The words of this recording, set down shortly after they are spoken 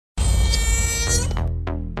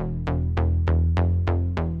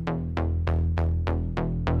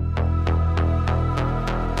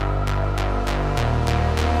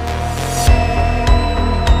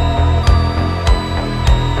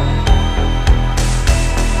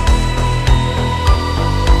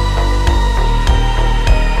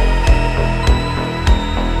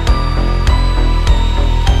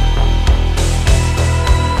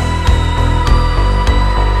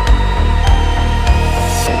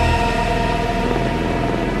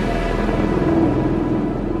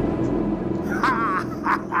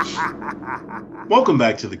Welcome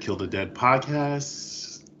back to the Kill the Dead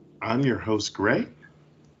podcast. I'm your host, Gray.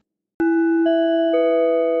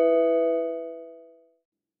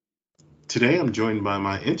 Today I'm joined by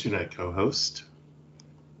my internet co-host.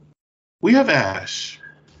 We have Ash.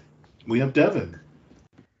 We have Devin.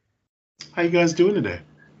 How you guys doing today?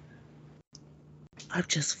 I'm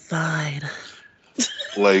just fine.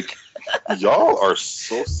 Like, y'all are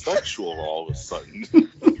so sexual all of a sudden.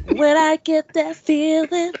 When I get that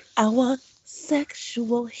feeling, I want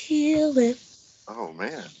sexual healing. Oh,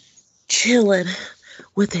 man. Chilling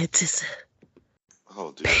with anticipation.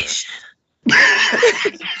 Oh, dear.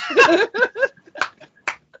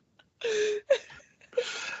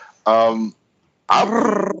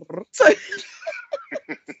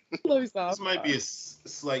 Let me stop. This might be a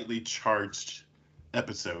slightly charged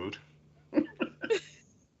episode.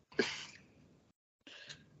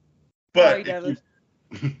 But Sorry,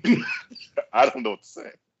 I don't know what to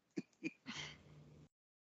say.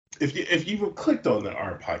 if you've clicked on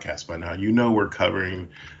our podcast by now, you know we're covering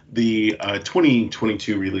the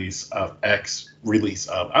 2022 release of X.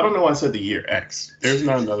 I don't know why I said the year X. There's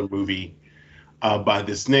not another movie by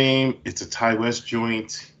this name. It's a Ty West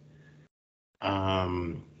joint.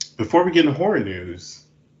 Before we get into horror news,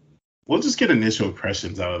 we'll just get initial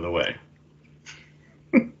impressions out of the way.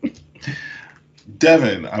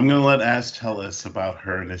 Devin, I'm going to let Ash tell us about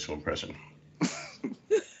her initial impression.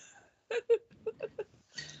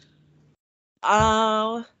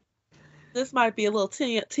 This might be a little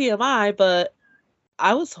TMI, but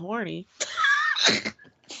I was horny.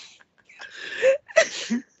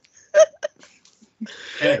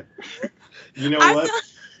 Hey, you know what?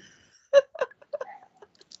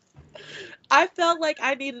 I felt like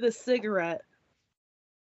I needed a cigarette.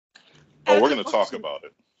 Oh, we're going to talk about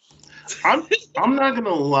it. I'm not gonna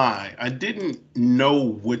lie. I didn't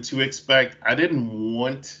know what to expect. I didn't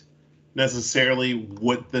want necessarily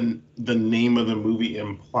what the name of the movie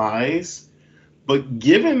implies. But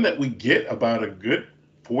given that we get about a good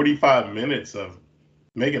 45 minutes of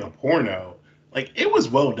making a porno, like, it was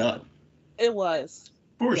well done. It was.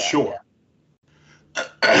 For sure.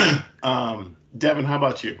 Devin, how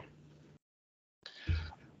about you?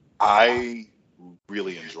 I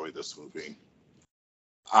really enjoyed this movie.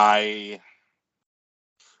 I'm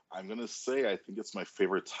gonna say I think it's my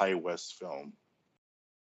favorite Ty West film,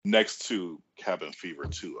 next to Cabin Fever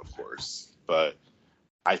 2, of course. But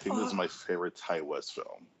I think this is my favorite Ty West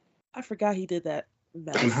film. I forgot he did that.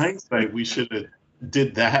 In hindsight, we should have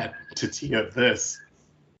did that to tee up this.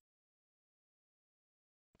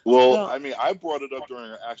 Well, No. I mean, I brought it up during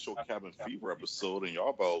an actual Cabin Fever episode, and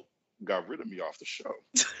y'all about got rid of me off the show.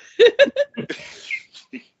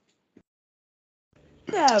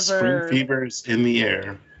 Never. Spring fever's in the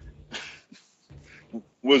air.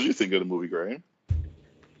 What did you think of the movie, Graham?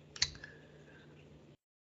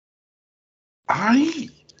 I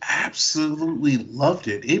absolutely loved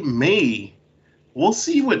it. We'll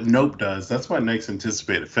see what Nope does. That's my next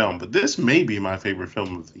anticipated film. But this may be my favorite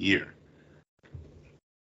film of the year.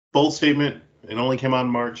 Bold statement. It only came out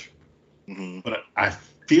in March. Mm-hmm. But I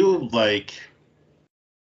feel like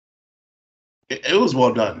it was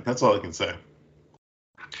well done. That's all I can say.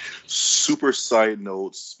 Super side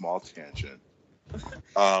note, small tangent.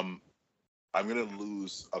 I'm gonna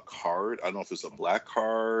lose a card. I don't know if it's a black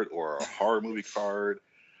card or a horror movie card.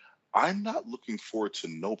 I'm not looking forward to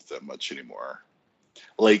Nope that much anymore.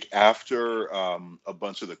 Like, after a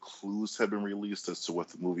bunch of the clues have been released as to what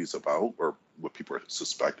the movie's about or what people are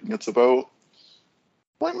suspecting it's about,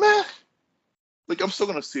 like, meh. Like, I'm still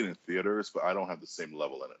gonna see it in theaters, but I don't have the same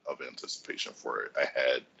level of anticipation for it I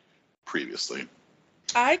had previously.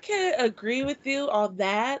 I can agree with you on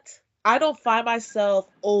that. I don't find myself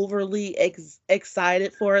overly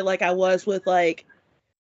excited for it like I was with, like,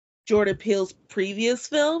 Jordan Peele's previous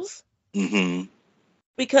films. Mm-hmm.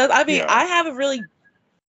 Because, I mean, Yeah. I haven't really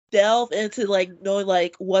delved into, like, knowing,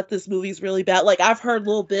 like, what this movie's really about. Like, I've heard a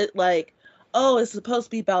little bit, like, oh, it's supposed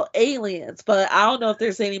to be about aliens, but I don't know if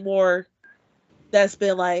there's any more that's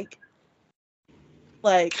been, like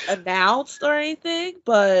announced or anything,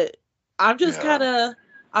 but I'm just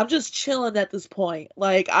I'm just chilling at this point.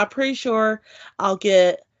 Like, I'm pretty sure I'll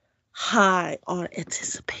get high on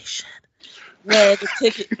anticipation when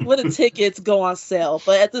the tickets go on sale.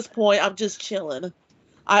 But at this point, I'm just chilling.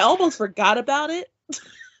 I almost forgot about it.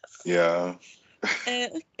 Yeah.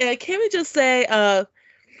 And can we just say,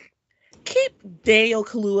 keep Daniel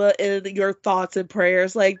Kaluuya in your thoughts and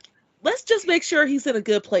prayers. Like, let's just make sure he's in a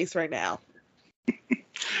good place right now.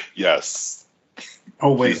 Yes.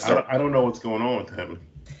 Oh, wait. I don't know what's going on with him.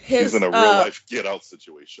 He's in a real life Get Out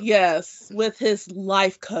situation. Yes, with his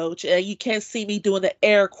life coach. And you can't see me doing the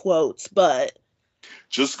air quotes, but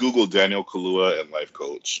Just Google Daniel Kaluuya and life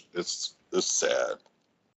coach. It's sad.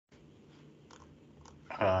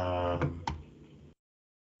 I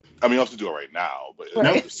mean, you don't have to do it right now, but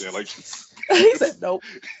Right. I'm just saying, like, He said nope.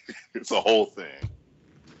 it's a whole thing.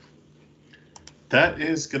 That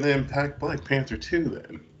is going to impact Black Panther 2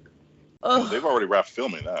 then. Well, they've already wrapped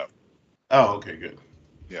filming that. Oh, okay, good.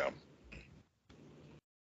 Yeah.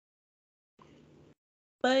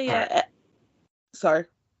 But yeah, All right. sorry.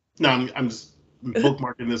 No, I'm just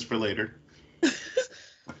bookmarking this for later.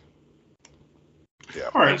 Yeah.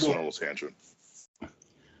 All right. Just on a little tangent.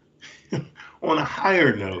 On a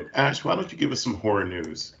higher note, Ash, why don't you give us some horror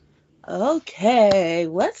news? Okay,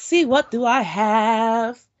 let's see. What do I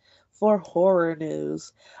have for horror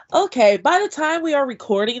news? Okay, by the time we are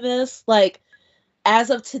recording this, like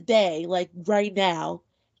as of today, like right now,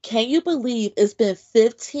 can you believe it's been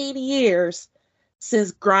 15 years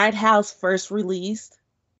since Grindhouse first released?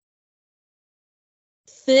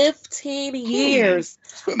 15 years.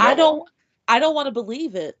 It's been that long. I don't want to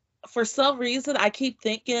believe it. For some reason, I keep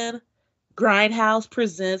thinking Grindhouse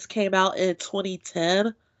Presents came out in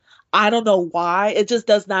 2010. I don't know why. It just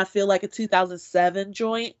does not feel like a 2007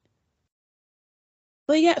 joint.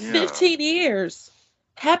 But yeah, 15 years.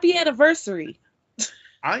 Happy anniversary.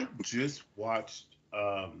 I just watched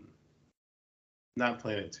not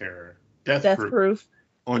Planet Terror, Death Proof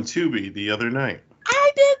on Tubi the other night.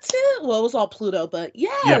 I did too. Well, it was on Pluto, but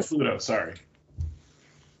yes. Yeah, Pluto, sorry.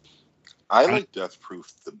 I like Death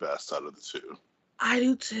Proof the best out of the two. I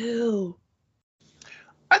do too.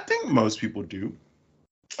 I think most people do.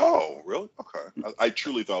 Oh, really? Okay. I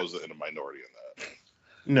truly thought I was in a minority in that.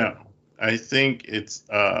 No. I think it's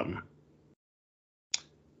a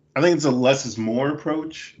less is more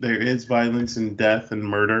approach. There is violence and death and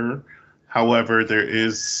murder. However, there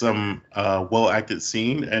is some well-acted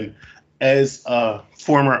scene. And as a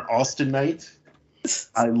former Austinite,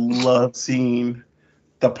 I love seeing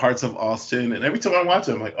the parts of Austin. And every time I watch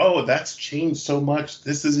it, I'm like, oh, that's changed so much.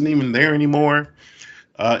 This isn't even there anymore.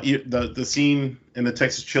 The scene in the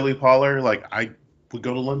Texas Chili Parlor, like I would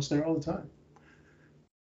go to lunch there all the time.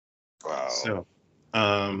 Wow. So,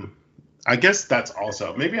 I guess that's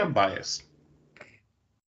also, maybe I'm biased.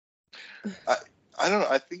 I don't know.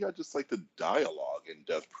 I think I just like the dialogue in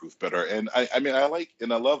Death Proof better. And I mean, I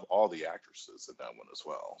love all the actresses in that one as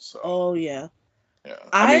well. So. Oh, yeah. Yeah.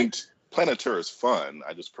 I mean, Planet Terror is fun.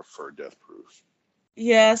 I just prefer Death Proof.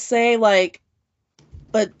 Yeah, say like,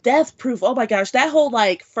 but Death Proof, oh my gosh, that whole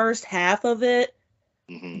like first half of it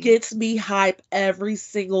gets me hype every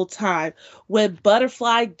single time. When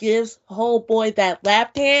Butterfly gives whole boy that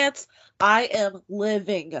lap dance, I am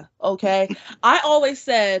living, okay? I always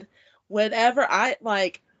said whenever I'm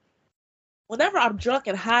drunk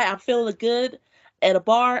and high, I'm feeling good at a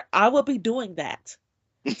bar, I will be doing that.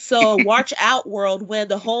 So watch out, world, when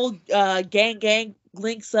the whole gang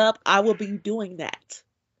links up, I will be doing that.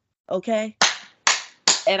 Okay?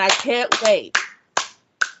 And I can't wait.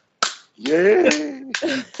 Yay!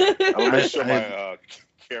 I'll make sure my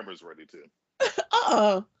camera's ready too.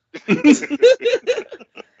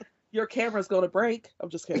 Your camera's going to break.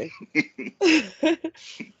 I'm just kidding.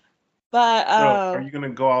 But so are you going to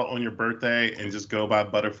go out on your birthday and just go by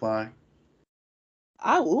Butterfly?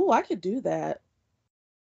 I could do that.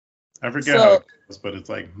 I forget how it goes, but it's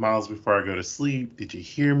like, miles before I go to sleep. Did you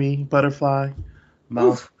hear me, Butterfly?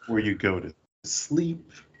 Miles before you go to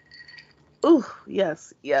sleep. Ooh,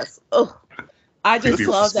 yes. Oh, I just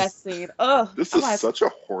love that scene. Oh, this is such a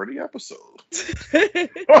horny episode.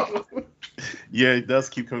 Yeah, it does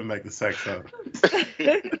keep coming back to sex, though.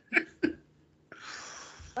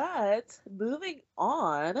 But moving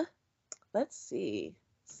on, let's see.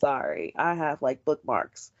 Sorry, I have like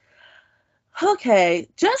bookmarks. Okay,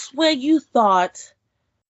 just when you thought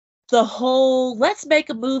the whole let's make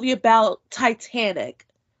a movie about Titanic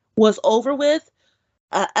was over with,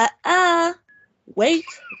 wait,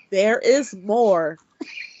 there is more.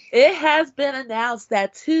 It has been announced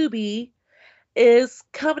that Tubi is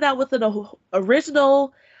coming out with an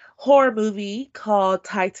original horror movie called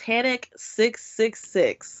Titanic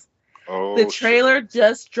 666. Oh, the trailer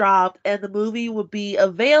just dropped, and the movie will be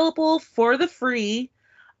available for the free.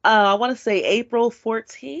 I want to say April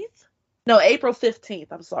 14th. No, April 15th.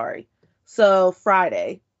 I'm sorry. So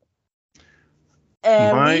Friday.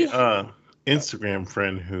 And my Instagram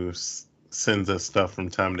friend who sends us stuff from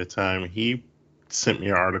time to time, he sent me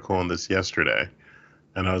an article on this yesterday,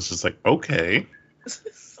 and I was just like, okay.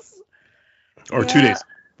 Or 2 days,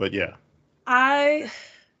 but yeah.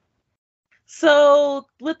 So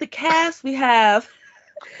with the cast, we have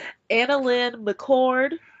Annalyn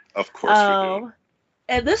McCord. Of course we do.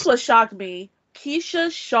 And this one shocked me.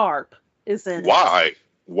 Keisha Sharp is in it. Why?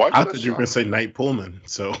 Why I did thought you were going to say Night Pullman.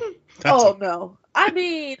 So Oh no. I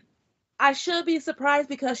mean, I should be surprised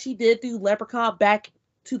because she did do Leprechaun Back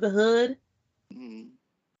to the Hood. Mm,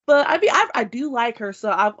 But I mean, I do like her, so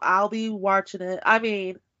I'll be watching it. I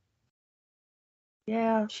mean,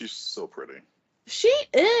 yeah, she's so pretty. she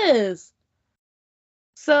is.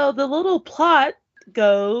 So the little plot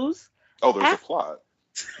goes Oh, there's a after plot.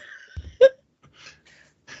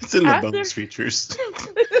 it's in the after bonus features.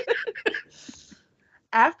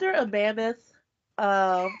 after a mammoth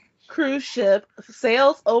cruise ship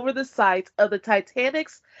sails over the site of the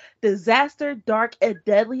Titanic's disaster, dark and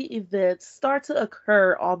deadly events start to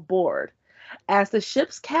occur on board. As the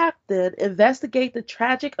ship's captain investigates the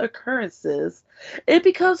tragic occurrences, it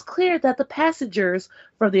becomes clear that the passengers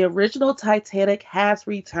from the original Titanic has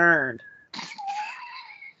returned.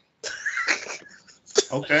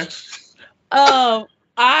 Okay.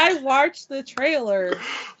 I watched the trailer,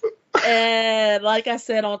 and like I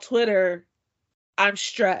said on Twitter, I'm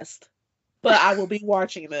stressed, but I will be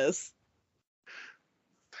watching this.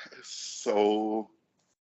 It's so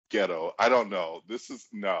ghetto. I don't know.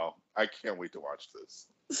 I can't wait to watch this.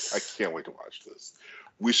 I can't wait to watch this.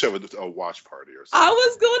 We should have a watch party or something. I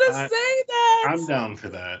was going to say that. I'm down for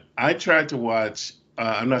that. I tried to watch,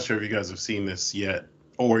 I'm not sure if you guys have seen this yet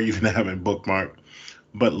or even haven't bookmarked,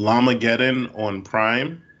 but Llamageddon on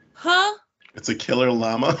Prime. Huh? It's a killer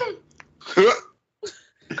llama.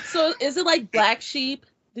 So is it like Black Sheep?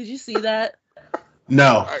 Did you see that?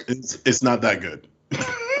 No, it's not that good.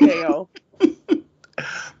 Dale.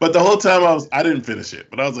 But the whole time I didn't finish it,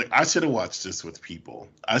 but I was like, I should have watched this with people.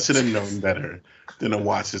 I should have known better than to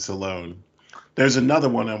watch this alone. There's another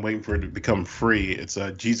one I'm waiting for it to become free. It's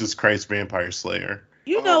a Jesus Christ Vampire Slayer.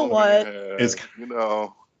 You know what? Man, It's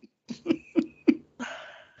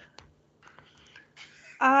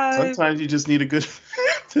sometimes you just need a good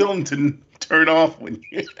film to turn off when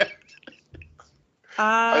you.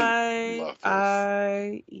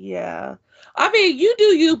 Yeah. I mean, you do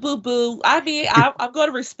you, boo boo. I mean, I'm going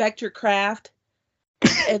to respect your craft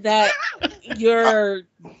and that you're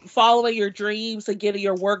following your dreams and getting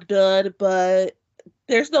your work done, but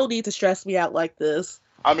there's no need to stress me out like this.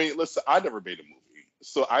 I mean, listen, I never made a movie,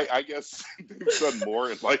 so I guess they've done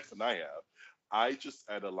more in life than I have. I just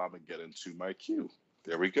add Llamageddon to my queue.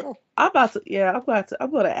 There we go. I'm going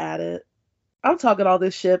to add it. I'm talking all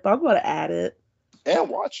this shit, but I'm going to add it. And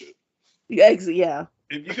watch it. Yeah.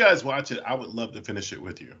 If you guys watch it, I would love to finish it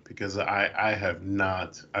with you because I have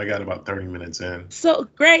not. I got about 30 minutes in. So,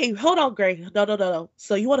 Gray, hold on, Gray. No.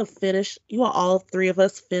 So you want to finish? You want all three of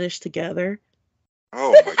us finish together?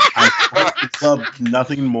 Oh my God. I love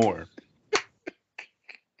nothing more.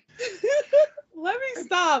 Let me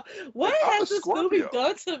stop. What has this movie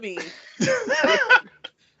done to me?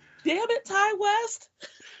 Damn it, Ty West.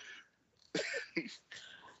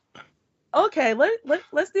 Okay,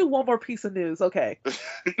 let's do one more piece of news. Okay.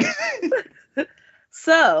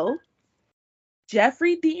 So,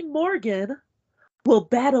 Jeffrey Dean Morgan will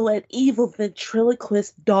battle an evil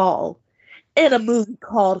ventriloquist doll in a movie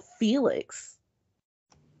called Felix.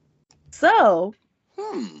 So,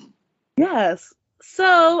 yes.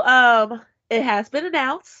 So, it has been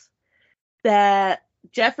announced that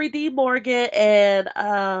Jeffrey Dean Morgan and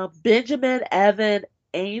Benjamin Evan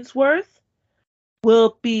Ainsworth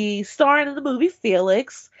will be starring in the movie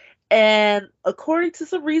Felix, and according to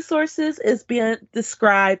some resources, is being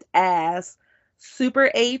described as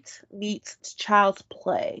Super 8 meets Child's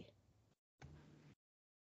Play.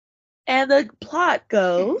 And the plot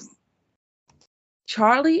goes,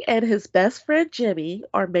 Charlie and his best friend Jimmy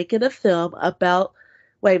are making a film about...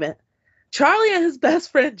 Wait a minute. Charlie and his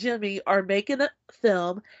best friend Jimmy are making a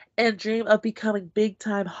film and dream of becoming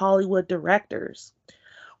big-time Hollywood directors.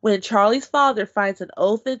 When Charlie's father finds an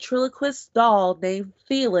old ventriloquist doll named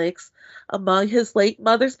Felix among his late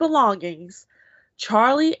mother's belongings,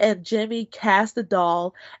 Charlie and Jimmy cast the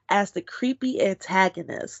doll as the creepy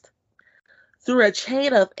antagonist. Through a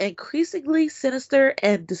chain of increasingly sinister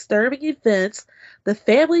and disturbing events, the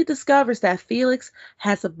family discovers that Felix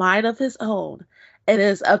has a mind of his own, and it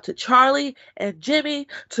is up to Charlie and Jimmy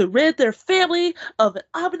to rid their family of an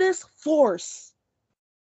ominous force.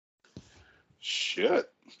 Shit.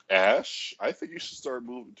 Ash, I think you should start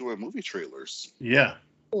doing movie trailers. Yeah.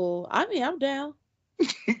 Oh, I mean, I'm down.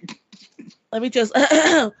 Let me just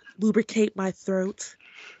lubricate my throat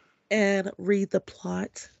and read the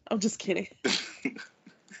plot. I'm just kidding.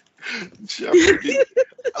 Jeopardy.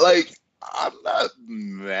 Like, I'm not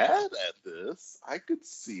mad at this. I could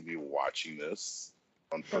see me watching this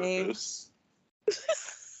on purpose.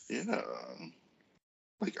 Yeah.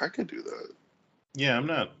 Like, I could do that. Yeah, I'm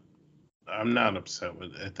not I'm not upset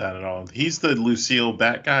with that at all. He's the Lucille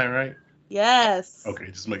Bat guy, right? Yes. Okay,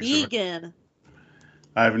 just make sure. Vegan.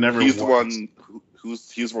 I've never. He's the one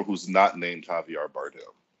who's not named Javier Bardem.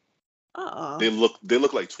 They look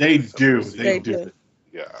like They twins. do. They do.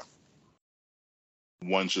 Yeah.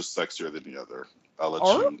 One's just sexier than the other. I'll let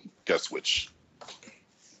you guess which.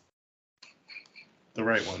 The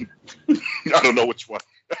right one. I don't know which one.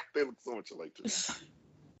 They look so much alike to me.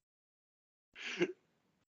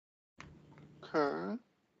 Okay.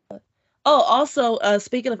 Oh, also,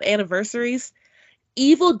 speaking of anniversaries,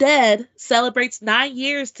 Evil Dead celebrates 9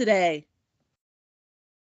 years today.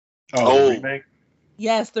 Oh, the remake?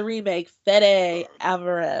 Yes, the remake. Fede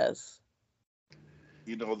Alvarez.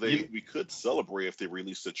 You know, we could celebrate if they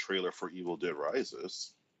released a trailer for Evil Dead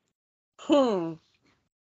Rises. I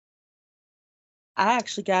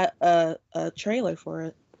actually got a trailer for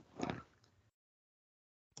it.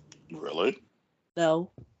 Really? No.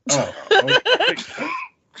 Oh.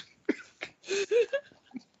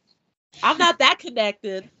 I'm not that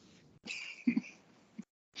connected.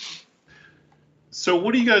 So,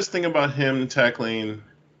 what do you guys think about him tackling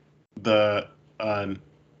the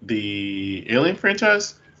Alien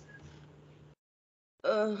franchise?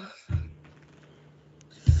 I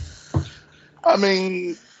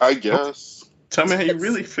mean, I guess. Tell me how you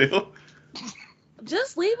really feel.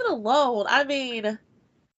 Just leave it alone. I mean,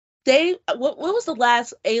 what was the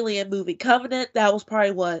last Alien movie? Covenant? That was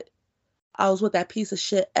probably what? I was with that piece of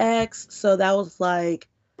shit X, so that was like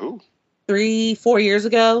 4 years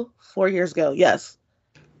ago. 4 years ago, yes.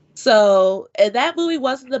 So, and that movie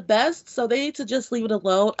wasn't the best, so they need to just leave it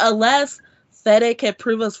alone. Unless Fede can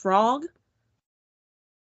prove us wrong,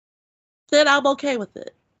 then I'm okay with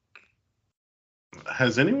it.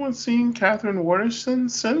 Has anyone seen Catherine Waterston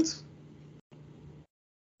since?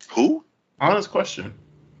 Who? Honest question.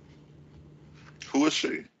 Who is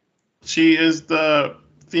she? She is the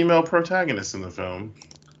female protagonist in the film.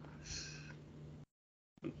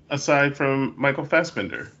 Aside from Michael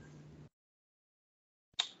Fassbender.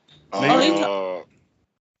 Maybe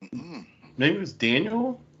it was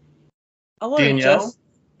Daniel? Danielle?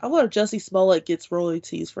 I wonder if Jussie Smollett gets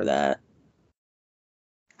royalties for that.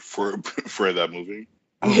 For that movie?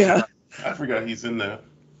 Yeah. I forgot he's in that.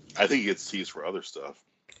 I think he gets teased for other stuff.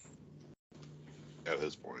 At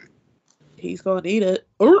this point. He's gonna eat it.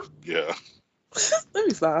 Yeah. Let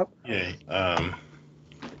me stop. Yeah.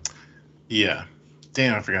 Yeah.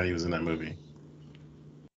 Damn, I forgot he was in that movie.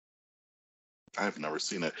 I've never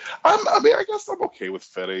seen it. I mean, I guess I'm okay with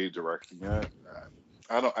Fede directing it.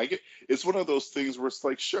 It's one of those things where it's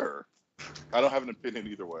like, sure. I don't have an opinion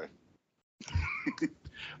either way.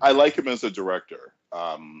 I like him as a director.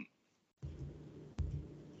 And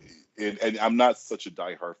I'm not such a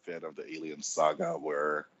diehard fan of the Alien saga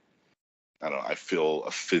where I don't know, I feel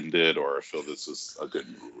offended or I feel this is a good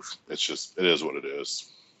move. It is what it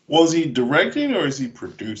is. Well, is he directing or is he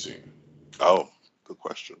producing? Oh, good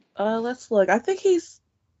question. Let's look. I think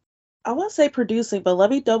I want to say producing, but let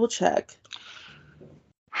me double check.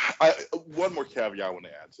 One more caveat I want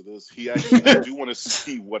to add to this. I do want to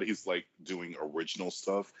see what he's like doing original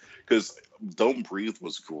stuff, because Don't Breathe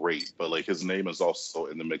was great, but like his name is also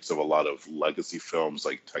in the mix of a lot of legacy films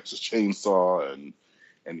like Texas Chainsaw and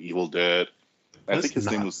Evil Dead. I think his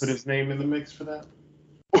name was put his name in the mix for that.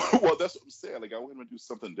 Well, that's what I'm saying. Like, I want him to do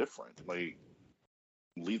something different. Like,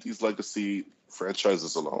 leave these legacy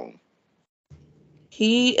franchises alone.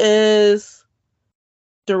 He is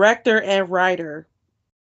director and writer.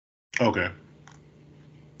 Okay.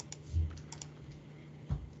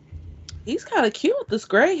 He's kind of cute with this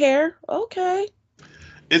gray hair. Okay.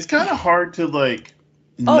 It's kind of hard to like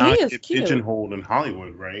not get pigeonholed in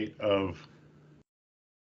Hollywood, right?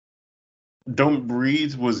 Don't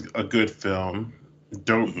Breathe was a good film.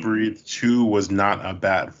 Don't Breathe 2 was not a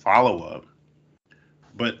bad follow-up.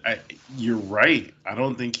 But you're right. I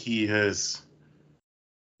don't think he has.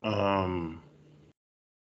 I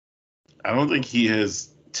don't think he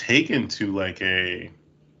has taken to like a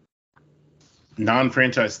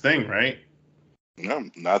non-franchise thing, right? No,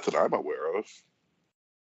 not that I'm aware of.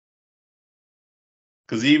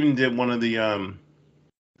 Because he even did one of the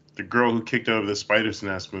girl who kicked over the Spider's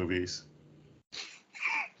Nest movies.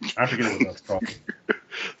 I forget what that's called.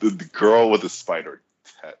 The girl with the spider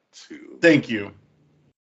tattoo. Thank you.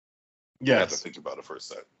 Yes. I have to think about it for a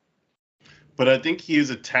sec. But I think he is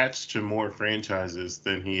attached to more franchises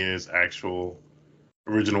than he is actual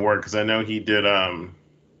original work. Because I know he did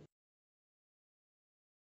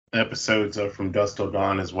episodes of From Dusk Till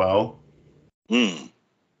Dawn as well.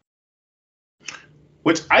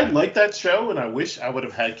 Which I like that show, and I wish I would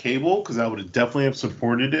have had cable, because I would have definitely have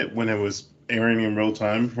supported it when it was airing in real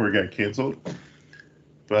time before it got canceled.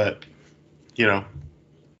 But, you know,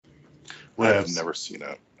 I've never seen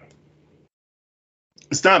it.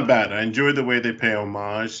 It's not bad. I enjoy the way they pay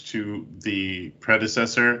homage to the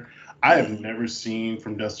predecessor. I have never seen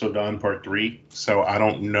From Dusk Till Dawn Part 3, so I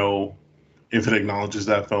don't know if it acknowledges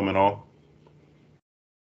that film at all.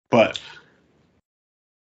 But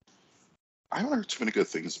I haven't heard too many good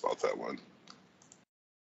things about that one.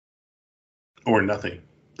 Or nothing.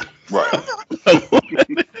 Right.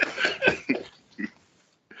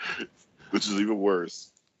 Which is even worse.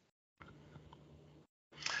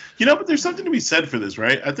 You know, but there's something to be said for this,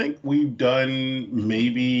 right? I think we've done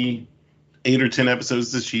maybe 8 or 10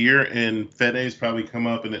 episodes this year, and Fede's probably come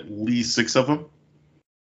up in at least 6 of them.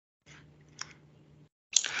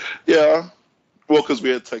 Yeah. Well, because we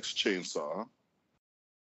had Texas Chainsaw.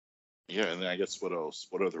 Yeah, and then I guess what else?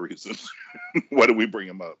 What other reasons? Why did we bring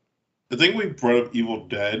him up? I think we brought up Evil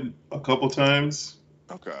Dead a couple times.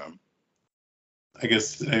 Okay. I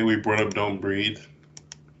guess today we brought up Don't Breathe.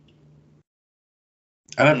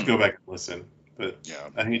 I'd have to go back and listen, but yeah,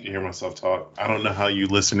 I hate to hear myself talk. I don't know how you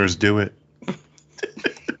listeners do it.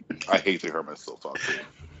 I hate to hear myself talk too.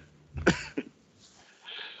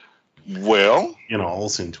 Well, you know,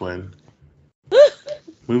 Olsen twin.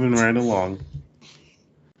 Moving right along.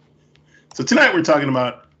 So tonight we're talking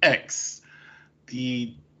about X,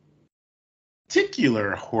 the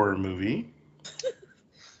titular horror movie.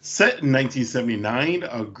 Set in 1979,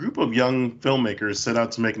 a group of young filmmakers set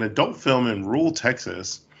out to make an adult film in rural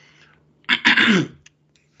Texas.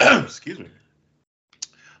 Excuse me.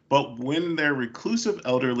 But when their reclusive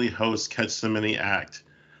elderly host catch them in the act,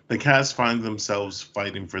 the cast find themselves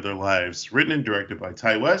fighting for their lives. Written and directed by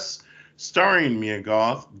Ty West, starring Mia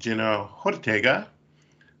Goth, Jenna Ortega,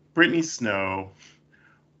 Brittany Snow,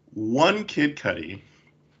 one Kid Cudi,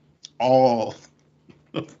 all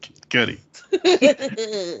of Kid Cudi.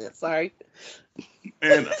 Sorry.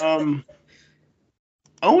 And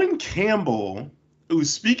Owen Campbell, who,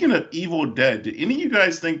 speaking of Evil Dead, did any of you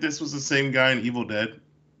guys think this was the same guy in Evil Dead?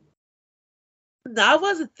 No, I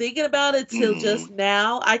wasn't thinking about it till just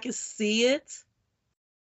now. I can see it.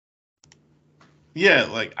 Yeah,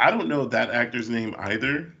 like, I don't know that actor's name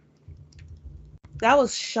either. That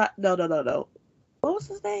was shot. No. What was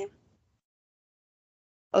his name?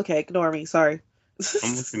 Okay, ignore me. Sorry.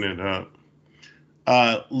 I'm looking it up.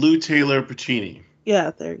 Lou Taylor Pacini.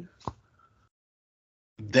 Yeah, there you go.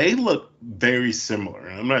 They look very similar.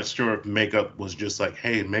 I'm not sure if makeup was just like,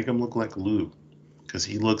 hey, make him look like Lou, because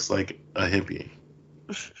he looks like a hippie.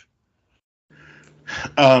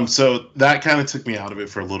 So that kind of took me out of it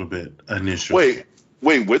for a little bit initially.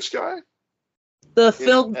 Wait, which guy? The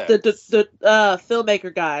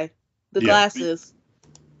filmmaker guy, the glasses.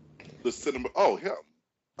 The cinema. Oh, him.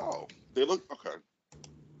 Oh, they look okay.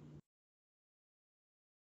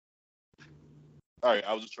 All right,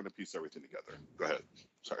 I was just trying to piece everything together. Go ahead.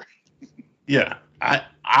 Sorry. Yeah,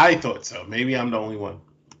 I thought so. Maybe I'm the only one.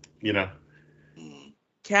 You know.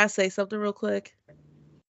 Can I say something real quick?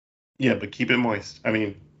 Yeah, but keep it moist. I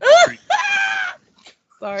mean.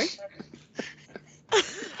 Sorry.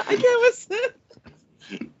 I can't listen.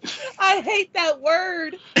 I hate that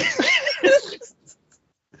word.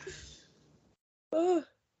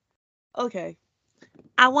 Okay.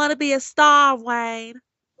 I want to be a star, Wayne.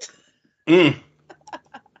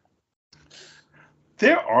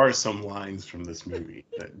 There are some lines from this movie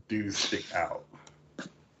that do stick out.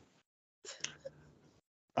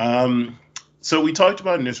 So we talked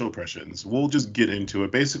about initial impressions. We'll just get into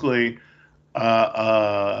it. Basically,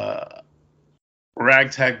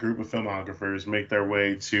 ragtag group of filmographers make their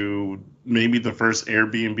way to maybe the first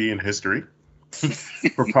Airbnb in history,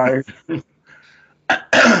 provided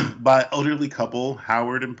by elderly couple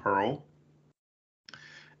Howard and Pearl.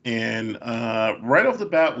 And right off the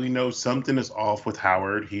bat, we know something is off with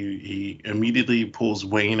Howard. He immediately pulls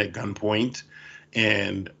Wayne at gunpoint,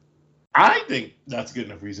 and I think that's good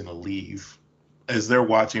enough reason to leave. As they're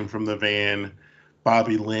watching from the van,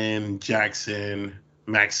 Bobby Lynn, Jackson,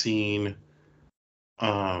 Maxine,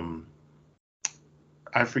 I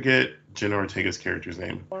forget Jenna Ortega's character's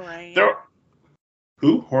name. Lorraine.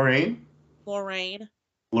 Who? Lorraine?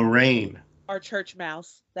 Lorraine. Our church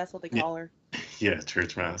mouse. That's what they call her. Yeah,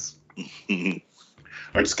 church mouse. I'm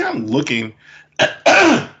just kind of looking.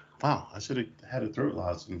 Wow, I should have had a throat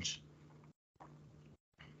lozenge.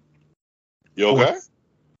 You okay?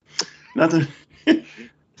 Nothing.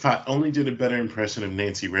 If I only did a better impression of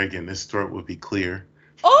Nancy Reagan, this throat would be clear.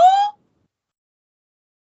 Oh!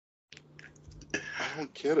 I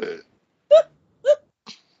don't get it.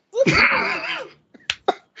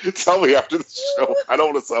 Tell me after the show. I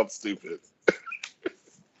don't want to sound stupid.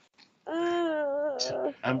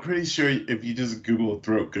 I'm pretty sure if you just Google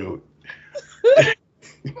throat goat,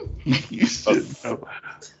 you should know.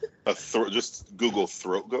 Just Google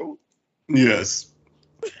throat goat. Yes.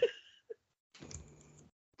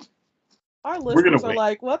 Our We're gonna listeners are wait.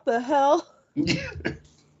 like, what the hell?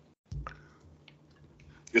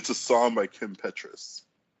 It's a song by Kim Petras.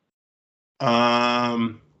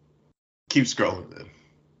 Keep scrolling then.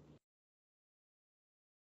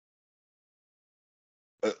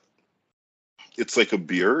 It's like a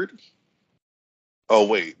beard. Oh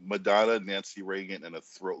wait, Madonna, Nancy Reagan, and a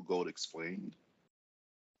throat goat explained.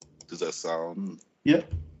 Does that sound?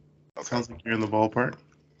 Yep. Okay. Sounds like you're in the ballpark.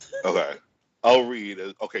 Okay. I'll read.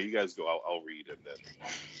 Okay, you guys go. I'll read and then.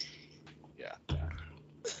 Yeah.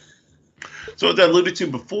 So as I alluded to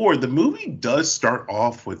before, the movie does start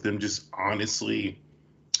off with them just honestly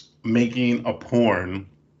making a porn,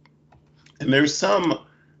 and there's some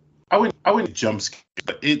I wouldn't jump scare,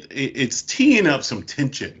 but it's teeing up some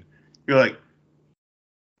tension. You're like,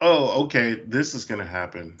 oh, okay, this is gonna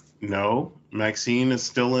happen. No, Maxine is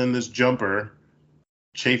still in this jumper,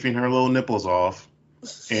 chafing her little nipples off,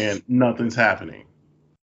 and nothing's happening.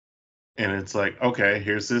 And it's like, okay,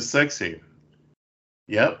 here's this sex scene.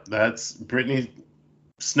 Yep, that's Brittany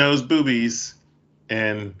Snow's boobies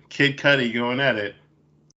and Kid Cudi going at it.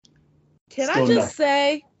 Can Still I just nothing.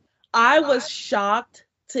 say, I was shocked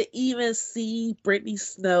to even see Brittany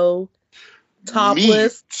Snow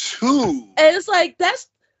topless. Me too. And it's like, that's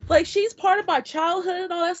like, she's part of my childhood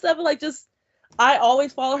and all that stuff. And like, just, I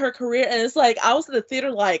always follow her career. And it's like, I was in the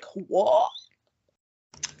theater like, what?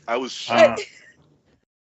 I was shocked.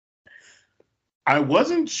 I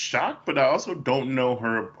wasn't shocked, but I also don't know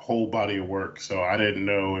her whole body of work, so I didn't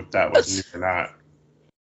know if that was new or not.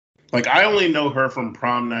 Like, I only know her from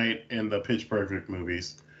Prom Night and the Pitch Perfect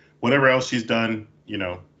movies. Whatever else she's done, you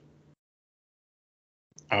know,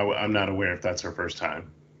 I'm not aware if that's her first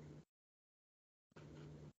time.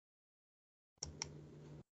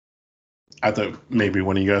 I thought maybe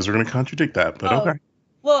one of you guys were going to contradict that, but okay.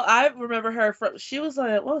 Well, I remember her from, she was on,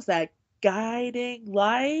 what was that, Guiding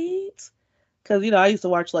Light? Because, you know, I used to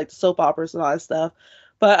watch, like, the soap operas and all that stuff.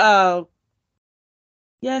 But,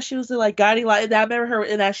 yeah, she was in, like, Guiding Light. And I remember her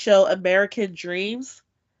in that show, American Dreams.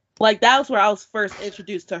 Like, that was where I was first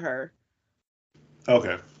introduced to her.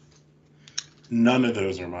 Okay. None of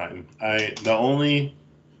those are mine. The only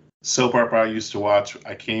soap opera I used to watch,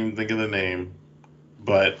 I can't even think of the name,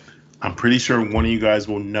 but I'm pretty sure one of you guys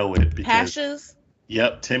will know it. Because, Passions?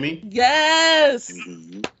 Yep, Timmy? Yes!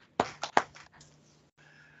 Mm-hmm.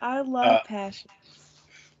 I love Passions.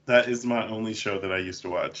 That is my only show that I used to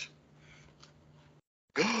watch.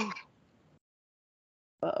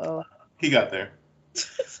 Uh-oh. He got there.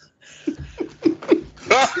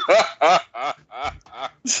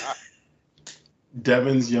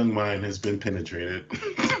 Devin's young mind has been penetrated.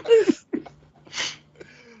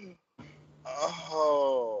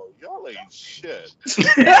 Oh, y'all ain't shit.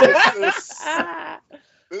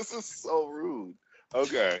 This is so rude.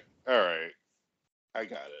 Okay, all right. I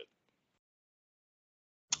got it.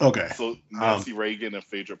 Okay. So Nancy Reagan and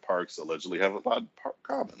Phaedra Parks allegedly have a lot in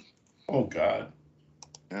common. Oh, God.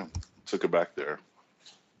 Yeah, took it back there.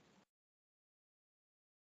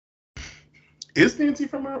 Is Nancy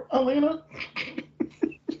from Atlanta?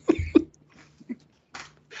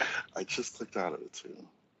 I just clicked out of it, too.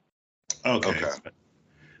 Okay.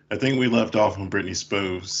 I think we left off on Britney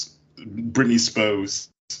Spears.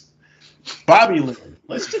 Bobby Lynn.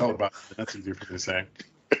 Let's just call her Bobby Lynn. That's easier for me to say.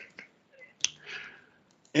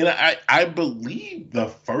 And I believe the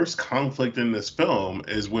first conflict in this film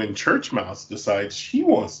is when Church Mouse decides she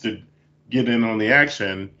wants to get in on the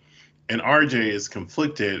action, and RJ is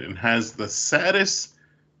conflicted and has the saddest.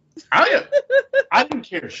 I didn't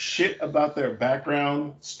care shit about their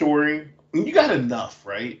background story. You got enough,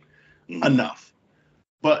 right? Mm-hmm. Enough.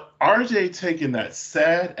 But RJ taking that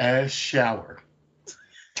sad ass shower,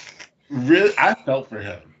 really, I felt for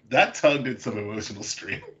him. That tugged at some emotional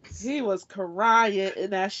strings. He was crying in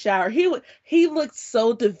that shower. He looked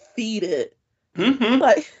so defeated. Mm-hmm.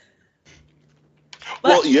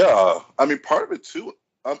 Well, yeah. I mean, part of it too.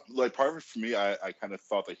 Like part of it for me, I kind of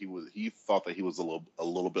thought that he thought that he was a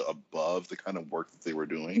little bit above the kind of work that they were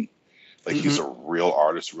doing. Like he's a real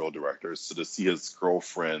artist, real director. So to see his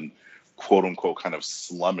girlfriend, quote unquote, kind of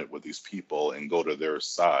slum it with these people and go to their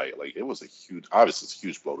side, like it was obviously it's a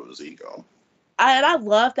huge blow to his ego. And I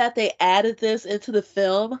love that they added this into the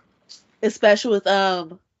film, especially with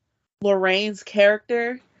Lorraine's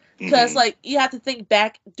character, because like you have to think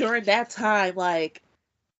back during that time, like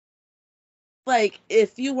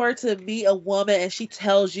if you were to meet a woman and she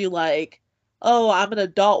tells you like, oh, I'm an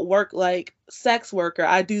adult sex worker.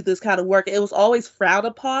 I do this kind of work. It was always frowned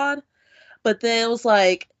upon. But then it was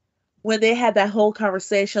like when they had that whole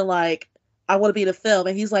conversation, like, I want to be in a film,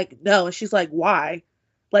 and he's like, no, and she's like, why?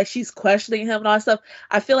 Like she's questioning him and all that stuff.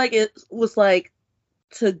 I feel like it was like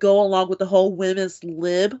to go along with the whole women's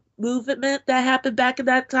lib movement that happened back in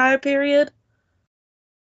that time period.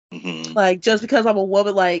 Mm-hmm. Like just because I'm a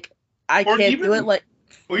woman, like I Or can't do it. even Like,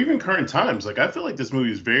 or even current times. Like I feel like this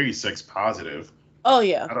movie is very sex positive. oh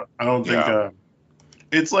yeah, I don't think Yeah.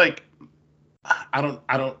 it's like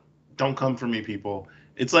don't come for me, people.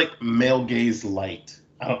 It's like male gaze light.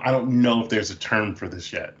 I don't know if there's a term for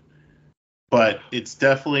this yet, but it's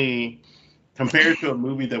definitely compared to a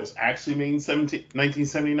movie that was actually made in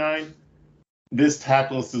 1979. This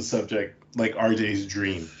tackles the subject like RJ's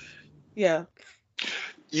Dream. yeah.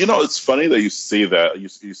 You know, it's funny that you say that. You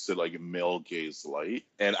said like male gaze light,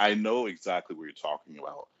 and I know exactly what you're talking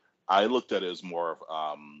about. I looked at it as more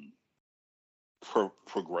of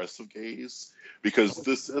progressive gaze because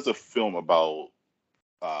this is a film about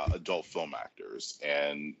adult film actors,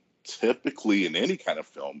 and typically in any kind of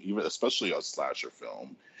film, even especially a slasher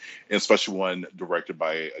film, and especially one directed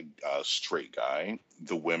by a straight guy,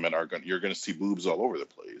 the women are you're gonna see boobs all over the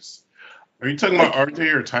place. Are you talking about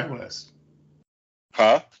RJ or Ty West?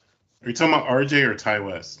 Huh? Are you talking about RJ or Ty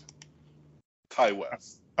West? Ty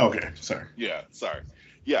West. Okay, sorry. Yeah, sorry.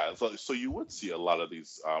 Yeah, so you would see a lot of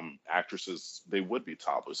these actresses, they would be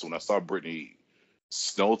topless. So when I saw Brittany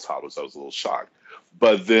Snow topless, I was a little shocked.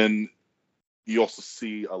 But then you also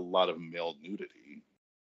see a lot of male nudity.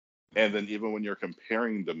 And then even when you're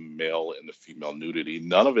comparing the male and the female nudity,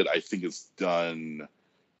 none of it I think is done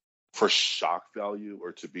for shock value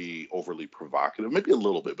or to be overly provocative. Maybe a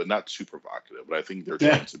little bit, but not too provocative. But I think they're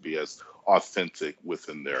trying to be as authentic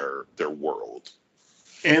within their world.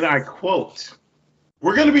 And I quote,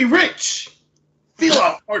 "We're gonna be rich. Feel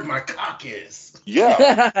how hard my cock is."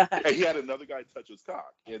 Yeah. And he had another guy touch his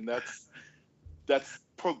cock. And that's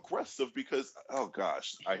progressive because, oh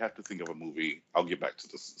gosh, I have to think of a movie. I'll get back to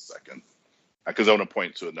this in a second. Because I want to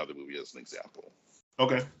point to another movie as an example.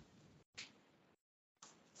 Okay.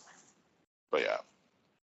 But yeah.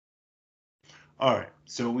 All right.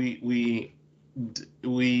 So we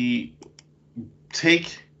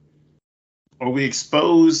take or we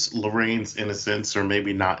expose Lorraine's innocence, or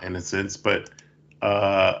maybe not innocence, but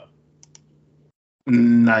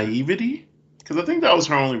naivety. Because I think that was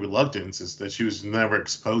her only reluctance, is that she was never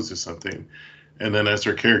exposed to something. And then as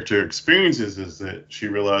her character experiences is that she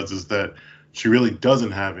realizes that she really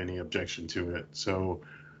doesn't have any objection to it. So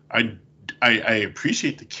I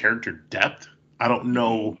appreciate the character depth. I don't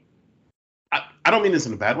know. I don't mean this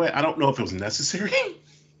in a bad way. I don't know if it was necessary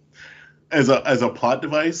as a plot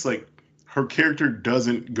device. Like her character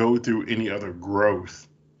doesn't go through any other growth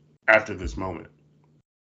after this moment.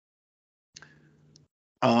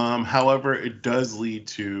 However, it does lead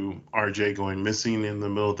to RJ going missing in the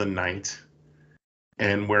middle of the night,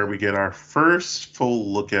 and where we get our first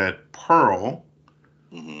full look at Pearl,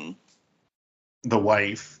 the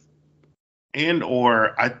wife,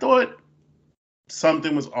 or I thought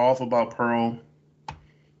something was off about Pearl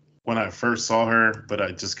when I first saw her, but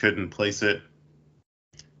I just couldn't place it.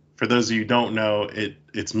 For those of you who don't know,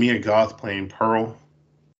 it's Mia Goth playing Pearl.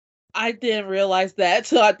 I didn't realize that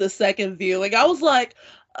till at the second viewing. I was like,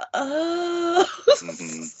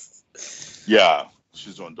 Yeah,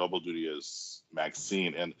 she's on double duty as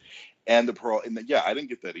Maxine and the Pearl. And yeah, I didn't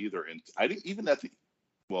get that either. And I didn't even at the,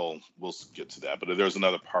 well, we'll get to that. But there's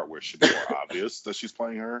another part where it should be more obvious that she's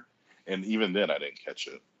playing her. And even then, I didn't catch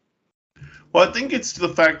it. Well, I think it's the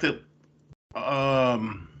fact that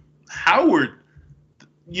Howard,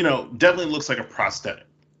 definitely looks like a prosthetic.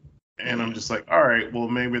 And I'm just like, all right, well,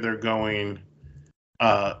 maybe they're going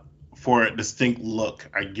for a distinct look.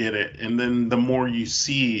 I get it. And then the more you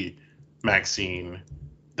see Maxine,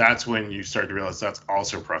 that's when you start to realize that's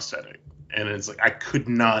also prosthetic. And it's like, I could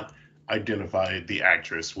not identify the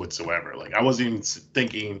actress whatsoever. Like, I wasn't even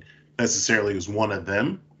thinking necessarily it was one of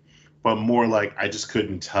them, but more like I just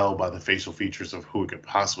couldn't tell by the facial features of who it could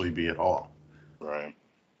possibly be at all. Right.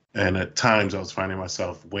 And at times I was finding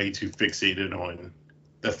myself way too fixated on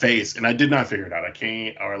the face, and I did not figure it out.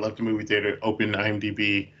 I left the movie theater, opened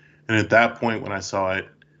IMDb, and at that point when I saw it,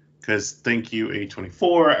 because thank you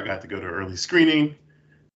A24, I got to go to early screening.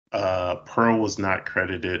 Pearl was not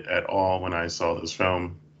credited at all when I saw this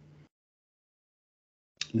film,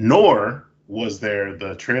 nor was there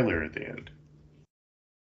the trailer at the end.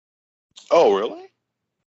 Oh, really?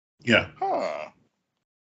 Yeah. Huh.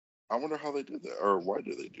 I wonder how they did that, or why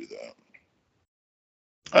did they do that?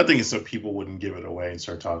 I think it's so people wouldn't give it away and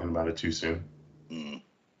start talking about it too soon.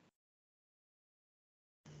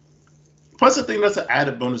 Plus, I think that's an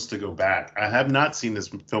added bonus to go back. I have not seen this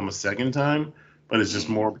film a second time, but it's just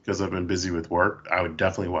more because I've been busy with work. I would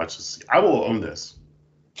definitely watch this. I will own this.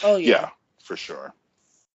 Oh yeah. Yeah, for sure.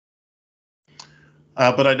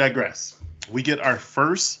 But I digress. We get our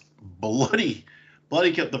first bloody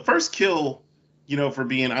kill. The first kill, for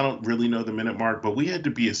being, I don't really know the minute mark, but we had to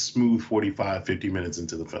be a smooth 45, 50 minutes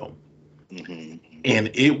into the film. Mm-hmm. And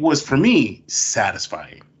it was, for me,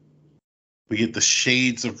 satisfying. We get the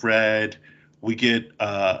shades of red. We get,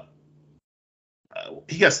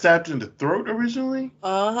 he got stabbed in the throat originally.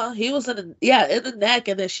 He was in the neck,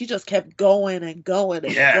 and then she just kept going and going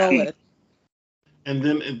and going. And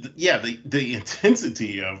then, the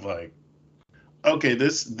intensity of like, okay,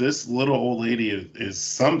 this little old lady is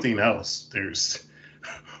something else. There's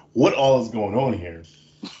what all is going on here?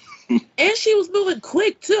 And she was moving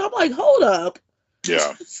quick too. I'm like, hold up.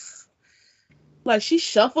 Yeah. Like she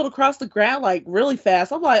shuffled across the ground like really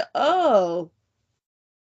fast. I'm like, oh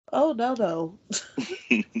no.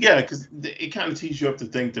 Yeah, because it kind of tees you up to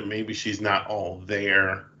think that maybe she's not all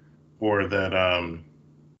there, or that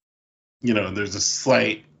there's a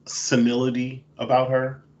slight senility about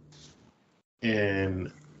her,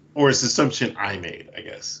 or it's assumption I made, I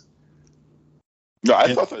guess. No,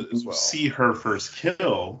 I thought that as well. See her first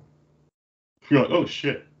kill, you're like, oh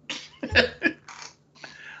shit.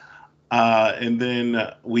 And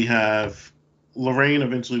then we have Lorraine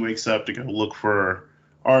eventually wakes up to go look for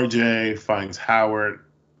RJ, finds Howard.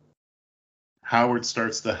 Howard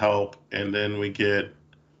starts to help, and then we get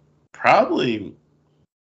probably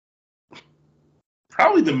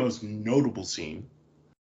the most notable scene.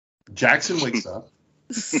 Jackson wakes up.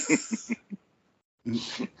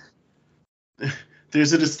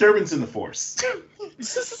 There's a disturbance in the force.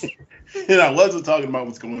 And I wasn't talking about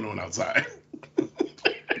what's going on outside.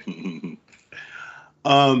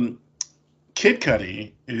 Kid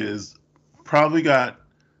Cudi is probably got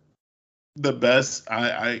the best.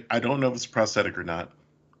 I don't know if it's prosthetic or not,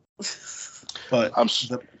 but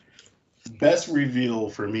the best reveal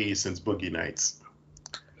for me since Boogie Nights.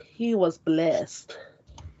 He was blessed.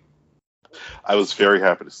 I was very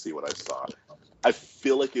happy to see what I saw. I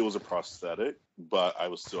feel like it was a prosthetic, but I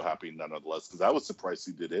was still happy nonetheless because I was surprised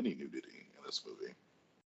he did any nudity in this movie.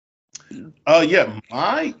 Yeah,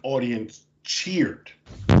 my audience cheered,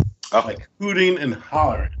 like hooting and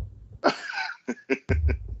hollering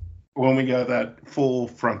when we got that full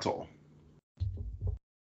frontal.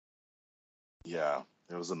 Yeah,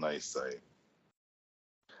 it was a nice sight.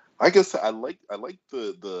 I guess I like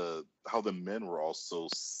the how the men were also,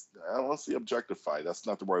 I don't want to say objectified. That's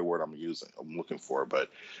not the right word I'm looking for, but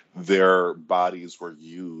their bodies were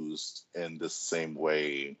used in the same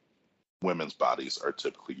way women's bodies are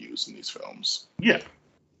typically used in these films. Yeah.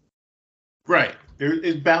 Right.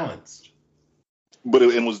 It's balanced. But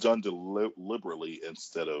it was done deliberately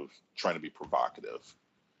instead of trying to be provocative,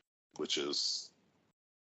 which is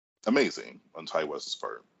amazing on Ty West's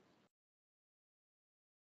part.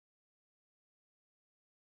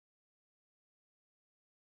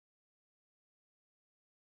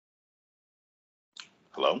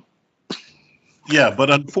 Hello? Yeah, but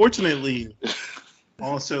unfortunately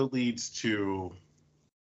also leads to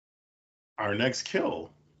our next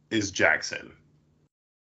kill is Jackson.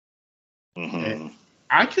 Mm-hmm. And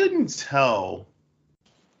I couldn't tell.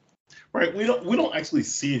 Right, we don't actually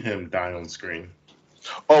see him die on screen.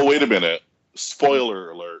 Oh, wait a minute.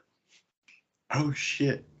 Spoiler alert. Oh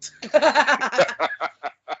shit.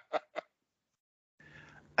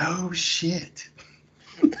 Oh shit.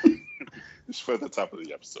 It's for the top of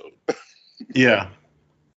the episode. Yeah.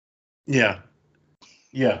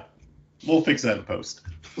 We'll fix that in post.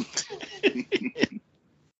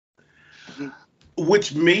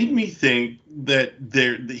 Which made me think that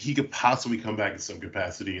he could possibly come back in some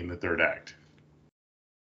capacity in the third act.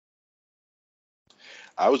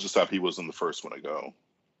 I was just happy he was in the first one to go.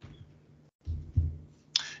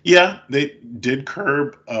 Yeah, they did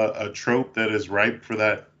curb a trope that is ripe for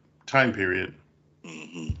that time period.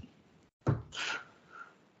 Mm-hmm.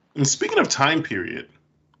 And speaking of time period,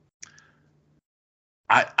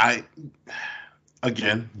 I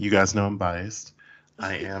again, you guys know I'm biased.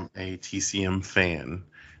 I am a TCM fan,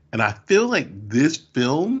 and I feel like this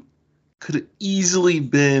film could have easily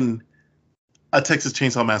been a Texas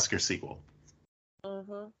Chainsaw Massacre sequel.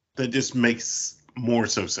 Mm-hmm. That just makes more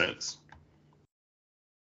so sense.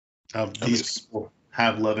 These people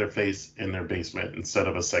have Leatherface in their basement instead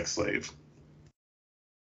of a sex slave.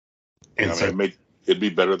 And it'd be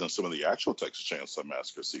better than some of the actual Texas Chainsaw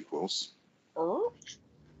Massacre sequels. Oh.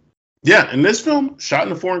 Yeah, and this film, shot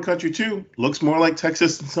in a foreign country too, looks more like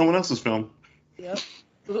Texas than someone else's film. Yep.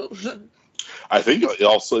 I think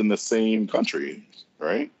also in the same country,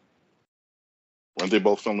 right? Weren't they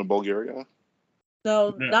both filmed in Bulgaria?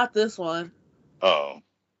 No, Yeah. not this one. Oh.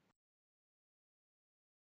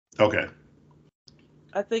 Okay.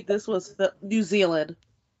 I think this was New Zealand.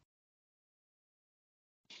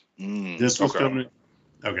 This was Okay. filmed.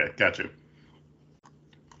 Okay, gotcha.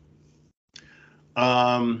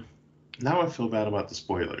 Now I feel bad about the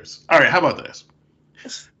spoilers. All right, how about this?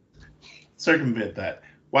 Circumvent that.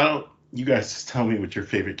 Why don't you guys just tell me what your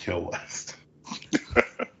favorite kill was?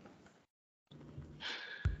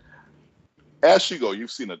 As you go,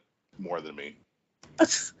 you've seen it more than me.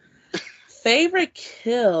 Favorite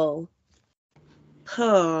kill?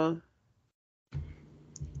 Huh.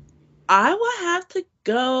 I would have to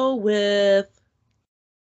go with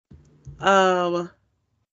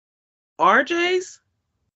RJ's.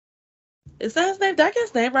 Is that his name? Did I get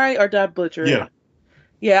his name right or did I butcher it? Yeah.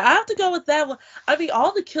 Yeah, I have to go with that one. I mean,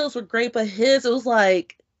 all the kills were great, but his, it was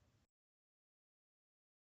like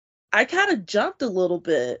I kind of jumped a little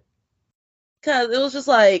bit because it was just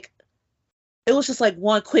like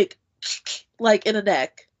one quick like in the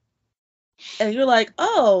neck, and you're like,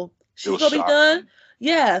 oh, she's gonna be done.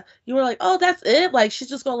 Yeah, you were like, oh, that's it. Like she's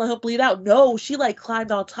just gonna let her bleed out. No, she like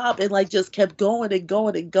climbed on top and like just kept going and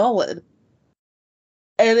going and going.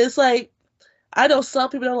 And it's like, I know some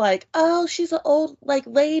people are like, oh, she's an old like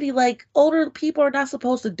lady. Like older people are not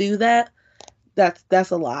supposed to do that.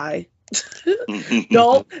 That's a lie.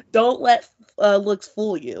 Don't let looks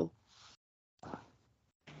fool you.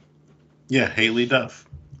 Yeah, Haley Duff.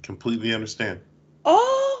 Completely understand.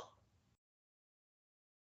 Oh.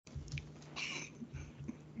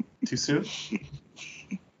 Too soon?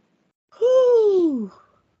 Whew.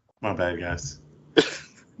 My bad, guys.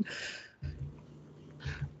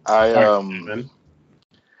 I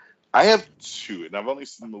Right, have two, and I've only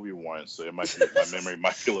seen the movie once, so my memory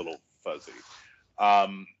might be a little fuzzy.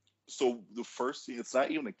 So the first scene, it's not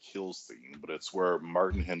even a kill scene, but it's where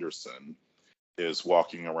Martin Henderson is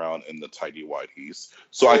walking around in the tidy whities.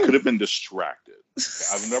 So I could have been distracted.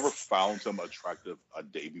 I've never found him attractive a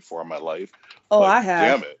day before in my life. Oh, but I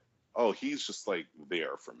have. Damn it. Oh, he's just like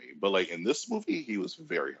there for me. But like in this movie, he was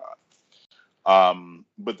very hot.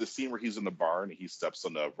 But the scene where he's in the barn and he steps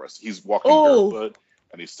on the rusty, he's walking barefoot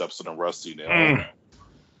and he steps on a rusty nail.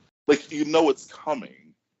 Like you know it's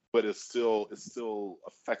coming, but it still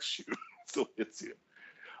affects you, it still hits you.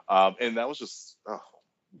 And that was just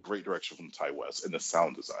great direction from Ty West and the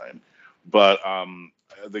sound design. But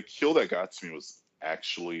the kill that got to me was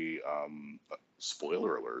actually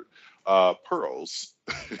spoiler alert, Pearls.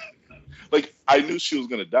 Like I knew she was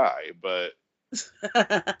gonna die, but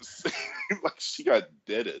like she got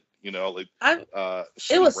deaded, you know, like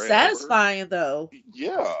it was satisfying though.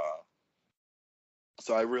 Yeah.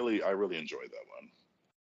 So I really enjoyed that one.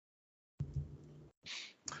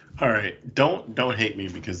 All right, don't hate me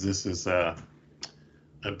because this is a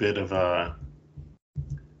bit of a.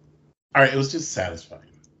 All right, it was just satisfying.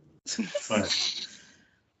 But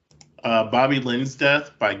Bobby Lynn's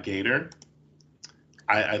death by Gator.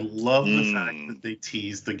 I love the fact that they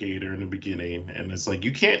teased the gator in the beginning, and it's like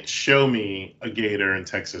you can't show me a gator in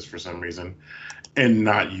Texas for some reason and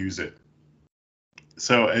not use it.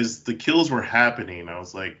 So as the kills were happening, I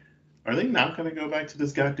was like, are they not going to go back to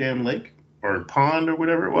this goddamn lake or pond or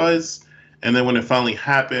whatever it was? And then when it finally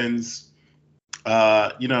happens,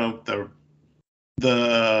 you know,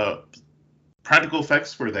 the practical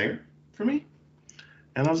effects were there for me,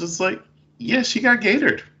 and I was just like, yeah, she got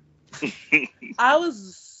gatored. I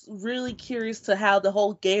was really curious to how the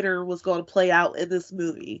whole gator was going to play out in this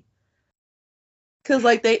movie. Cause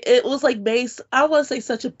like it was like I want to say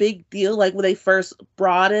such a big deal. Like when they first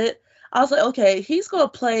brought it, I was like, okay, he's going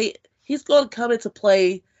to come into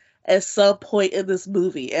play at some point in this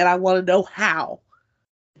movie. And I want to know how.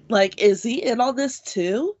 Like, is he in on this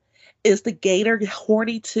too? Is the gator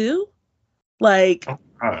horny too? Like,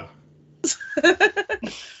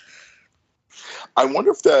 I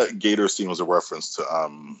wonder if that gator scene was a reference to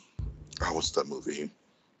what's that movie?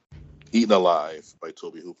 Eaten Alive by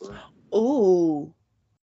Tobe Hooper. Ooh.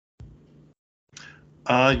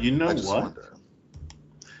 You know what? Wonder.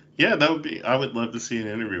 Yeah, that would be. I would love to see an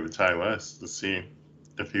interview with Ty West to see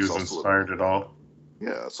if he was inspired at all.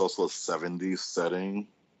 Yeah, it's also a 70s setting.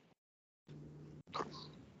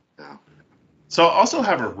 Yeah. So I also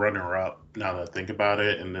have a runner-up now that I think about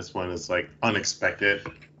it, and this one is like unexpected,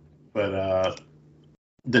 but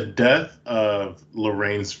the death of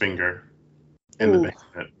Lorraine's finger in the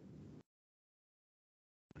basement.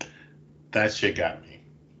 That shit got me.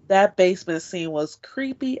 That basement scene was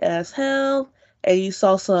creepy as hell, and you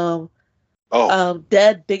saw some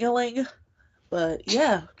dead dingling, but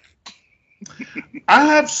yeah. I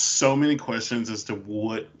have so many questions as to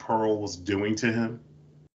what Pearl was doing to him.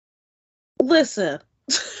 Listen.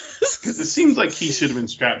 Because it seems like he should have been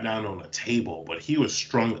strapped down on a table, but he was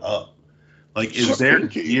strung up. Like, is She's there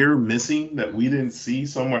kinky. gear missing that we didn't see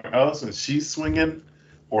somewhere else and she's swinging?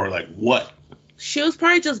 Or, like, what? She was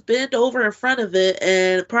probably just bent over in front of it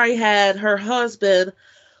and probably had her husband,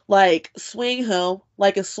 like, swing him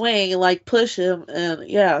like a swing and, like, push him. And,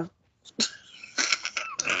 yeah.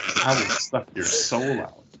 I will suck your soul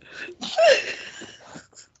out.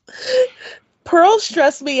 Pearl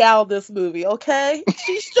stressed me out in this movie, okay?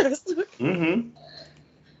 She stressed me. Mm-hmm.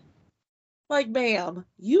 Like, ma'am,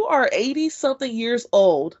 you are 80-something years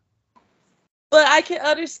old. But I can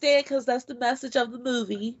understand because that's the message of the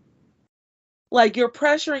movie. Like, you're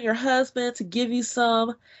pressuring your husband to give you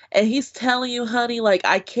some, and he's telling you, honey, like,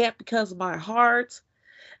 I can't because of my heart.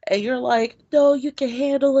 And you're like, no, you can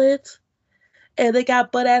handle it. And they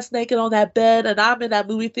got butt ass naked on that bed, and I'm in that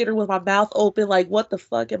movie theater with my mouth open, like, what the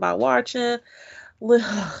fuck am I watching?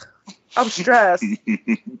 I'm stressed.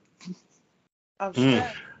 I'm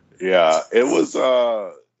stressed. Yeah, it was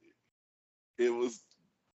a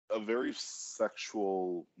very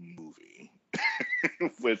sexual movie,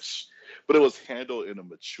 but it was handled in a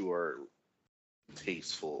mature,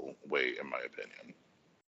 tasteful way, in my opinion.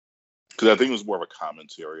 Because I think it was more of a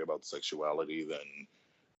commentary about sexuality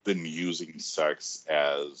than using sex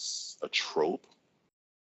as a trope.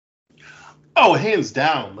 Oh, hands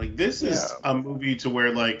down. Like, this is a movie to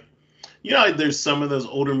where, like, you know, like, there's some of those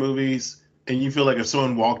older movies, and you feel like if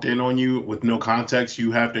someone walked in on you with no context,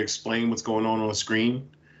 you have to explain what's going on the screen.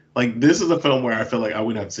 Like, this is a film where I feel like I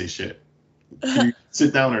wouldn't have to say shit. Can you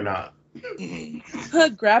sit down or not?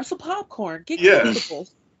 Grab some popcorn. Get Yeah. comfortable.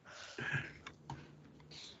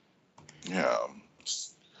 Yeah.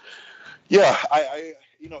 Yeah, I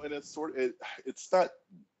you know, and it's it's not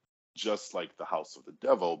just like The House of the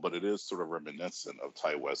Devil, but it is sort of reminiscent of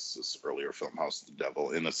Ty West's earlier film House of the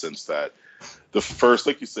Devil, in the sense that the first,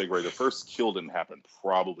 like you said, Greg, the first kill didn't happen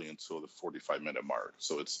probably until the 45-minute mark.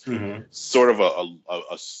 So it's sort of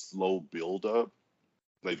a slow build up.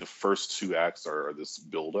 Like, the first two acts are this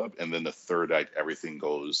build up, and then the third act, everything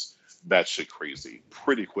goes batshit crazy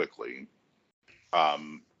pretty quickly.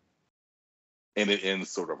 And it ends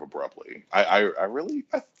sort of abruptly. I'm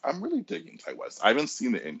really digging Ty West. I haven't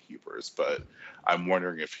seen The Innkeepers, but I'm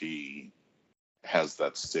wondering if he has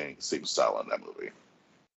that same style in that movie.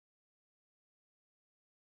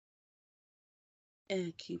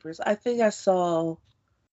 Innkeepers. I think I saw,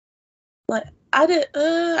 like,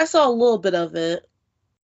 I saw a little bit of it.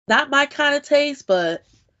 Not my kind of taste, but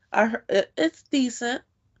I heard it's decent.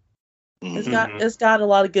 It's got a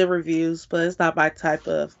lot of good reviews, but it's not my type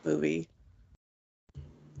of movie.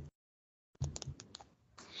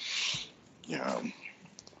 Yeah.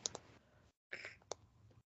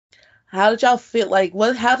 How did y'all feel? Like,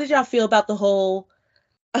 how did y'all feel about the whole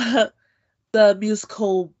the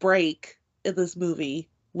musical break in this movie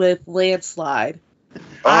with Landslide?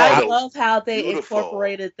 I love how they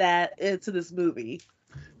incorporated that into this movie.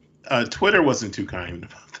 Twitter wasn't too kind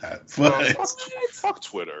about that. But fuck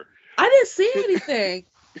Twitter. I didn't see anything.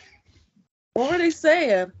 What were they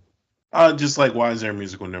saying? Just like, why is there a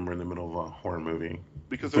musical number in the middle of a horror movie?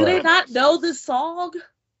 Because do they not know this song?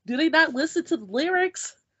 Do they not listen to the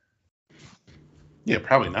lyrics? Yeah,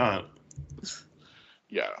 probably not.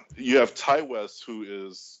 Yeah, you have Ty West, who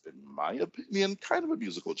is, in my opinion, kind of a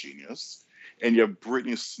musical genius, and you have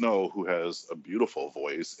Brittany Snow, who has a beautiful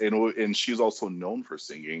voice, and she's also known for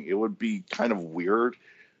singing. It would be kind of weird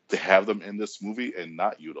to have them in this movie and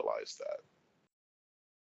not utilize that.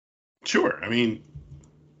 Sure, I mean,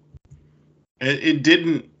 it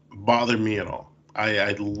didn't bother me at all.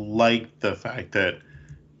 I like the fact that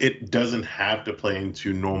it doesn't have to play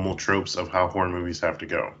into normal tropes of how horror movies have to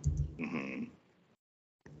go. Mm-hmm.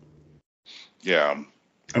 Yeah.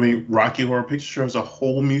 I mean, Rocky Horror Picture Show is a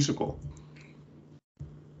whole musical.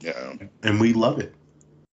 Yeah. And we love it.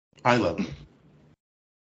 I love it.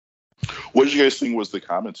 What did you guys think was the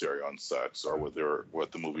commentary on sex, or what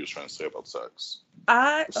the movie was trying to say about sex?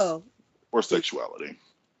 Or sexuality?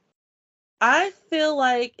 I feel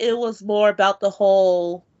like it was more about the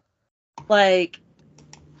whole, like,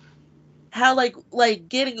 how, like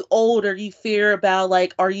getting older, you fear about,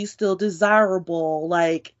 like, are you still desirable?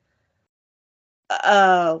 Like,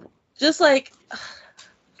 just like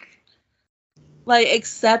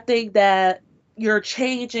accepting that you're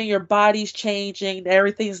changing, your body's changing,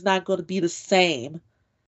 everything's not going to be the same.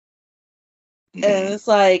 Mm-hmm. And it's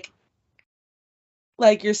like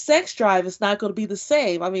your sex drive is not going to be the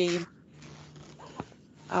same. I mean,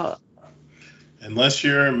 unless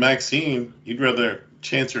you're Maxine, you'd rather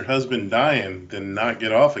chance her husband dying than not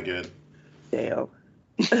get off again. Damn.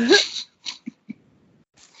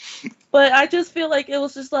 But I just feel like it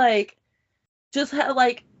was just like, just had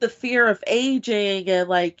like the fear of aging and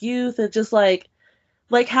like youth, and just like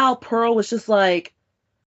how Pearl was just like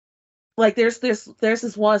there's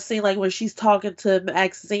this one scene like when she's talking to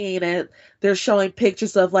Maxine and they're showing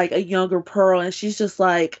pictures of like a younger Pearl, and she's just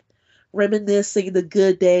like reminiscing the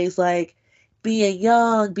good days, like being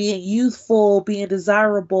young, being youthful, being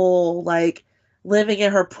desirable, like living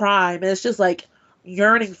in her prime. And it's just like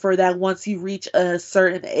yearning for that once you reach a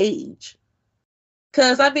certain age.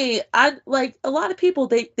 Cause I mean, I like a lot of people,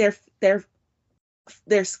 they're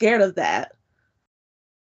scared of that.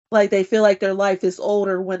 Like they feel like their life is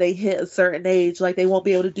older when they hit a certain age. Like they won't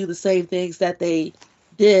be able to do the same things that they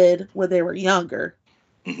did when they were younger.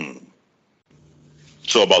 Mm-hmm.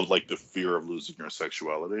 So about like the fear of losing your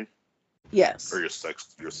sexuality? Yes. Or your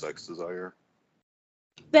sex desire?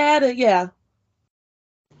 That, yeah.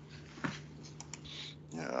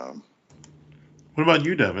 Yeah. What about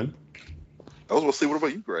you, Devin? I was going to say, what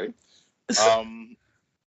about you, Gray? I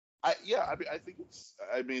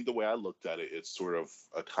think the way I looked at it, it's sort of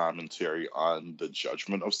a commentary on the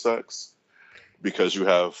judgment of sex, because you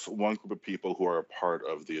have one group of people who are a part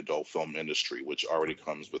of the adult film industry, which already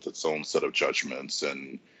comes with its own set of judgments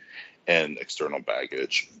and external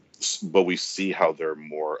baggage. But we see how they're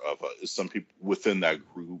more of some people within that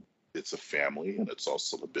group. It's a family, and it's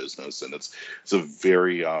also a business, and it's a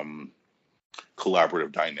very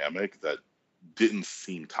collaborative dynamic that didn't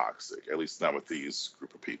seem toxic, at least not with these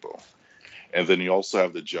group of people. And then you also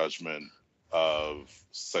have the judgment of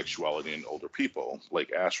sexuality in older people,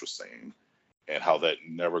 like Ash was saying, and how that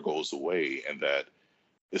never goes away, and that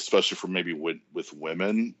especially for maybe with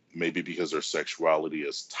women, maybe because their sexuality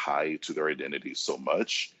is tied to their identity so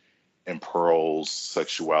much, and Pearl's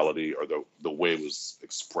sexuality, or the way it was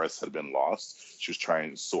expressed, had been lost. She was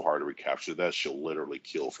trying so hard to recapture that, she'll literally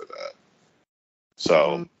kill for that.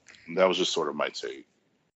 So that was just sort of my take.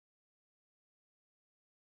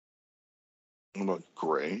 What about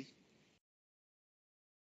Gray?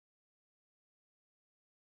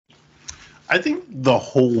 I think the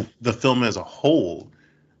film as a whole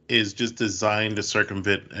is just designed to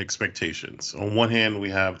circumvent expectations. On one hand, we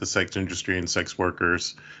have the sex industry and sex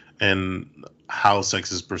workers and how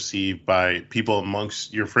sex is perceived by people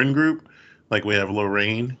amongst your friend group. Like we have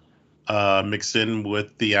Lorraine mixed in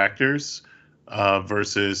with the actors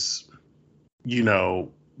versus,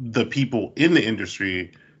 the people in the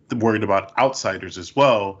industry worried about outsiders as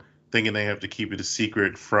well, thinking they have to keep it a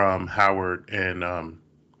secret from Howard and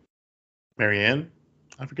Marianne.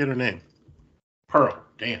 I forget her name. Pearl.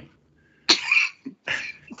 Damn.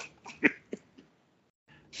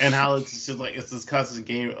 And how it's just like it's this constant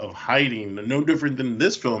game of hiding, no different than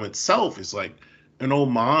this film itself. It's like an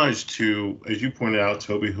homage to, as you pointed out,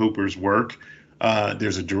 Tobe Hooper's work.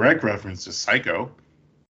 There's a direct reference to Psycho.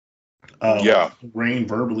 Rain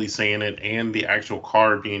verbally saying it, and the actual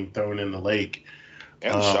car being thrown in the lake,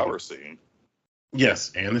 and the shower scene.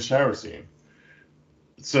 Yes, and the shower scene.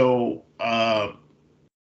 So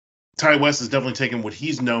Ty West has definitely taken what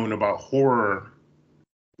he's known about horror,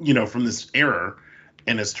 from this era,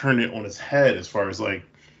 and has turned it on its head as far as like,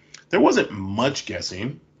 there wasn't much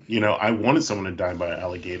guessing. I wanted someone to die by an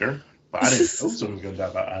alligator, but I didn't know someone was going to die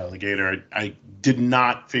by an alligator. I did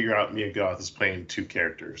not figure out Mia Goth is playing two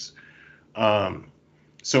characters.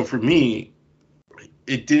 So for me,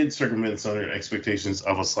 it did circumvent some of the expectations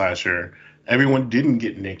of a slasher. Everyone didn't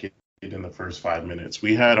get naked in the first 5 minutes.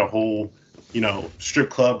 We had a whole, strip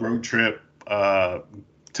club, road trip,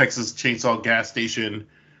 Texas Chainsaw gas station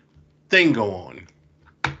thing go on.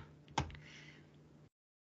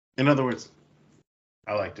 In other words,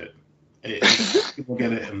 I liked it. People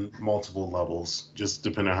get it in multiple levels, just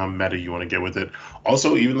depending on how meta you want to get with it.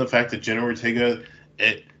 Also, even the fact that Jenna Ortega,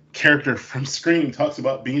 a character from Scream, talks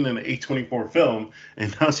about being in an A24 film,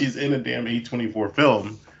 and now she's in a damn A24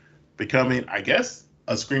 film, becoming, I guess,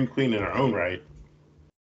 a Scream queen in her own right.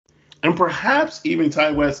 And perhaps even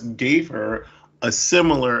Ty West gave her a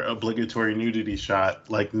similar obligatory nudity shot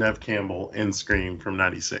like Neve Campbell in Scream from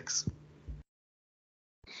 '96.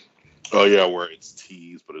 Oh yeah, where it's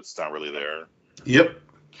teased, but it's not really there. Yep.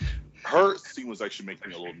 Her scene was actually making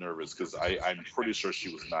me a little nervous because I'm pretty sure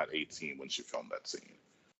she was not 18 when she filmed that scene.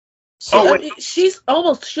 So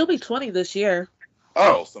she'll be 20 this year.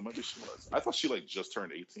 Oh, so maybe she was. I thought she just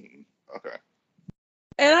turned 18. Okay.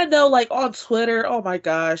 And I know on Twitter, oh my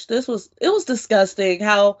gosh, it was disgusting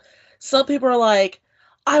how some people are like,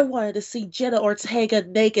 I wanted to see Jenna Ortega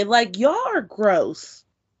naked. Like, y'all are gross.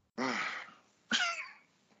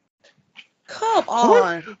 Come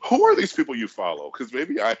on. Who are these people you follow? Because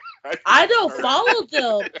maybe I don't follow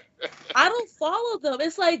them. I don't follow them.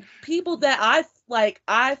 It's like people that I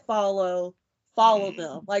follow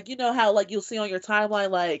them. Like, you know how like you'll see on your timeline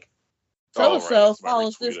like so and so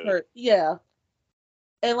follows this person. Yeah.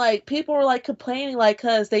 And like people were like complaining like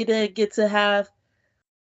cuz they didn't get to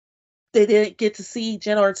see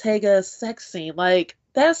Jenna Ortega's sex scene. Like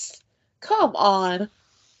that's come on.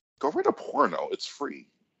 Go rent a porno. It's free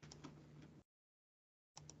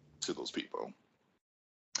to those people.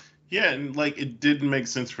 Yeah, and like it didn't make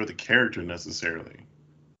sense for the character necessarily.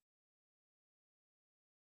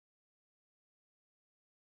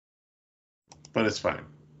 But it's fine.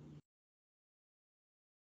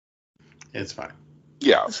 It's fine.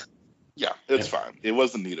 Yeah, it's fine. It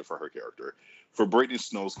wasn't needed for her character. For Brittany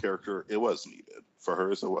Snow's character, it was needed. For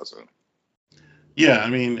hers, it wasn't. Yeah, I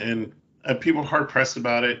mean, and people are hard pressed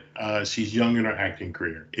about it. She's young in her acting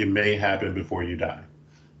career. It may happen before you die.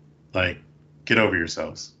 Like, get over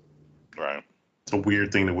yourselves. Right. It's a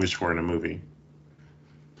weird thing to wish for in a movie.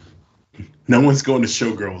 No one's going to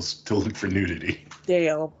Showgirls to look for nudity.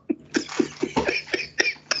 Damn.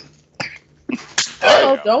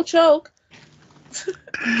 Oh, don't choke.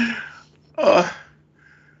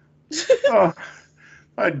 If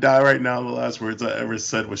I die right now, the last words I ever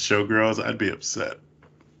said was Showgirls, I'd be upset.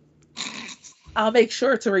 I'll make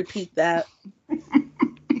sure to repeat that.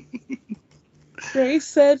 Ray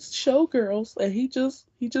said Showgirls, and he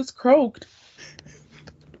just croaked.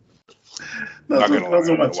 That's what goes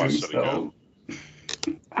on my tombstone.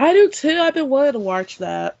 I do too. I've been wanting to watch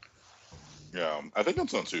that. Yeah, I think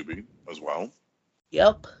it's on Tubi as well.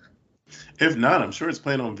 Yep. If not, I'm sure it's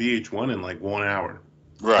playing on VH1 in like 1 hour.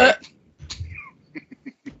 Right.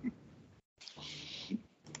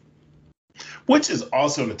 Which is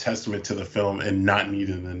also a testament to the film and not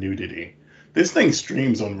needing the nudity. This thing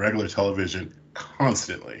streams on regular television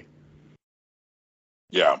constantly.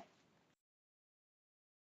 Yeah.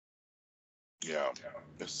 Yeah.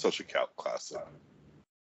 It's such a classic.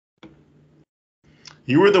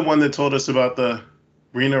 You were the one that told us about the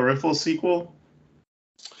Rena Riffle sequel?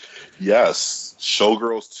 Yes.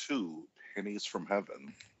 Showgirls 2, Pennies from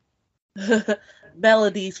Heaven.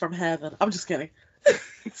 Melodies from Heaven. I'm just kidding.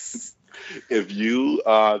 If you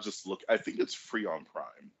just look, I think it's free on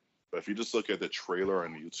Prime. But if you just look at the trailer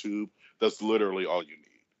on YouTube, that's literally all you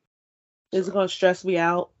need. Is it going to stress me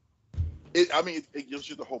out? It gives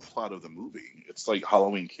you the whole plot of the movie. It's like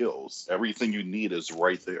Halloween Kills. Everything you need is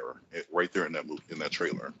right there in that movie, in that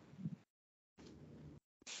trailer.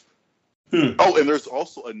 Oh, and there's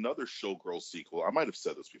also another Showgirls sequel. I might have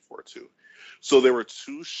said this before too. So there were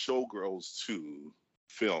 2 Showgirls 2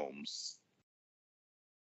 films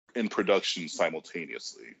in production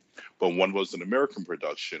simultaneously, but one was an American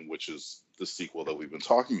production, which is the sequel that we've been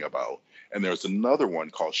talking about, and there's another one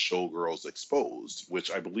called Showgirls Exposed,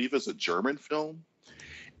 which I believe is a German film,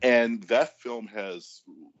 and that film has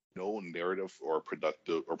no narrative or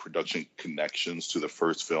production connections to the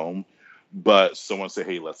first film, but someone said,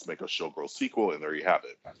 hey, let's make a Showgirls sequel, and there you have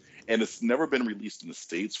it. And it's never been released in the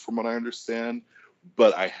States from what I understand,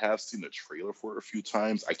 but I have seen the trailer for it a few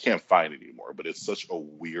times. I can't find it anymore, but it's such a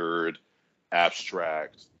weird,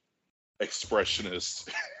 abstract, expressionist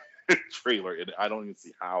trailer, and I don't even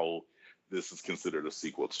see how this is considered a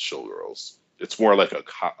sequel to Showgirls. It's more like a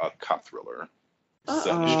cop thriller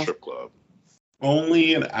set in a strip club.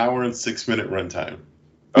 Only an hour and 6-minute runtime.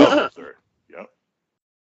 Oh, sorry. Yep.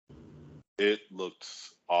 It looked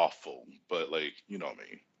awful, but like, you know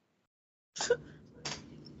me.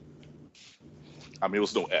 I mean, it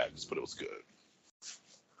was no X, but it was good.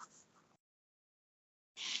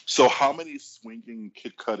 So how many swinging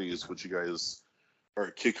Kid Cuddies would you guys,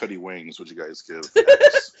 or Kid Cudi wings would you guys give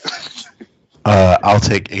X? I'll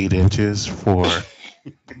take 8 inches for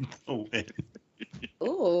the win.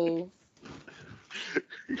 Ooh.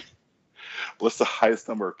 What's the highest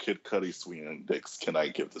number of Kid Cudi swinging dicks can I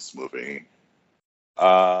give this movie?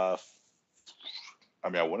 I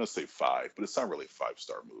want to say 5, but it's not really a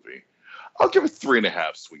 5-star movie. I'll give it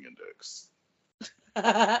 3.5 swinging dicks.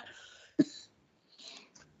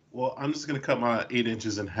 Well, I'm just going to cut my 8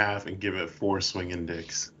 inches in half and give it 4 swinging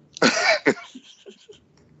dicks.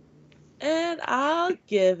 And I'll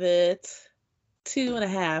give it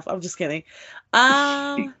 2.5. I'm just kidding.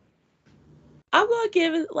 I'm going to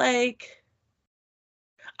give it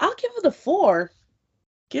I'll give it a 4.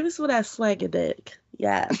 Give us that swinging dick.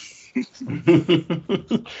 Yes.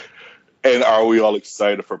 And are we all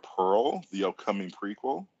excited for Pearl, the upcoming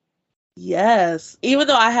prequel? Yes. Even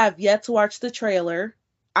though I have yet to watch the trailer.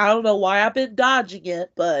 I don't know why I've been dodging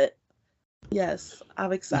it, but yes,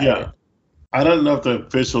 I'm excited. Yeah. I don't know if the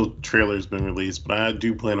official trailer's been released, but I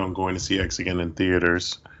do plan on going to see X again in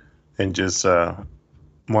theaters and just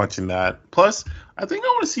watching that. Plus, I think I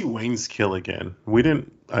want to see Wayne's Kill again.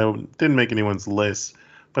 I didn't make anyone's list,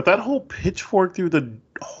 but that whole pitchfork through the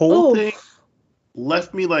whole thing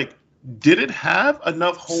left me like, did it have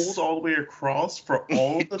enough holes all the way across for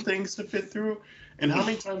all the things to fit through? And how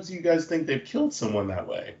many times do you guys think they've killed someone that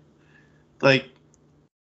way? Like,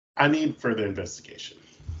 I need further investigation.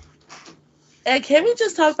 And can we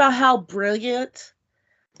just talk about how brilliant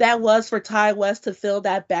that was for Ty West to fill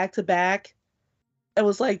that back-to-back? It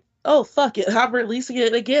was like, oh, fuck it. I'm releasing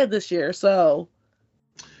it again this year, so.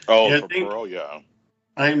 Oh, yeah, for Pearl, yeah.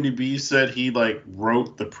 IMDb said he, like,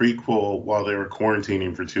 wrote the prequel while they were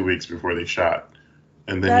quarantining for 2 weeks before they shot.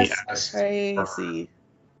 And then he asked her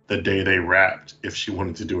the day they wrapped if she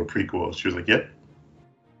wanted to do a prequel. She was like, yep.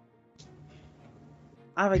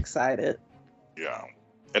 I'm excited. Yeah.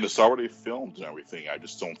 And it's already filmed and everything. I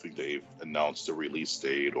just don't think they've announced a release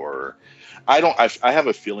date, or I have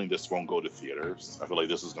a feeling this won't go to theaters. I feel like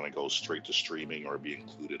this is going to go straight to streaming or be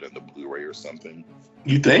included in the Blu-ray or something.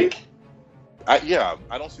 You think? I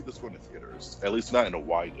don't see this going to theaters, at least not in a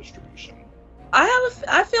wide distribution.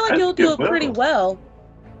 I feel like you'll do it pretty well.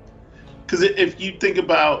 Because if you think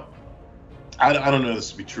about, I don't know if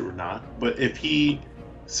this to be true or not, but if he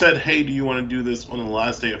said, hey, do you want to do this on the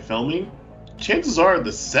last day of filming? Chances are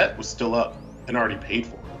the set was still up and already paid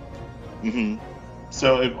for. Mm-hmm.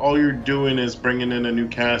 So if all you're doing is bringing in a new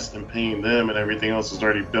cast and paying them and everything else is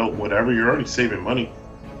already built, whatever, you're already saving money.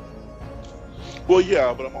 Well,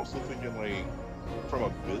 yeah, but I'm also thinking, like, from a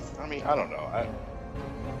business, I mean, I don't know.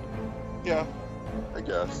 Yeah, I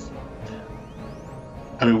guess.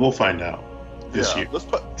 I mean, we'll find out this year.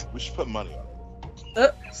 We should put money on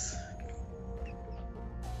it. Oops.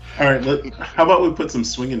 All right, how about we put some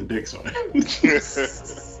swinging dicks on it?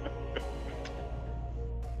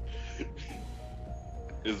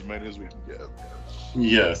 As many as we can get.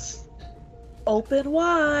 Yes. Open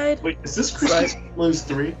wide. Wait, is this Christmas Lens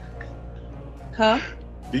 3? Huh?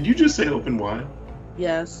 Did you just say open wide?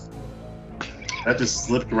 Yes. That just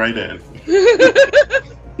slipped right in.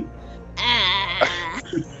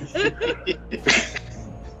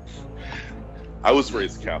 I was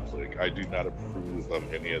raised Catholic. I do not approve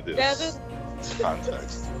of any of this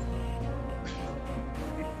context.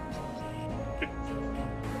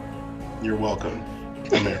 You're welcome,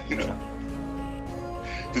 America.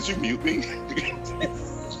 Did you mute me?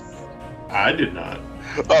 I did not.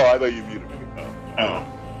 Oh, I thought you muted me. Oh.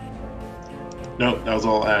 No, that was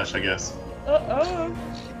all Ash, I guess. Uh-oh.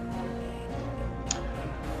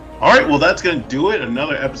 All right, well, that's going to do it.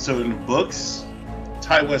 Another episode in the books.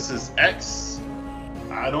 Ty West's X.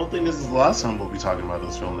 I don't think this is the last time we'll be talking about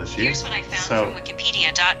this film this year. Here's what I found from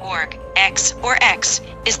Wikipedia.org. X, or X,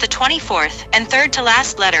 is the 24th and third to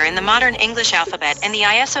last letter in the modern English alphabet and the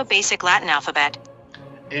ISO basic Latin alphabet.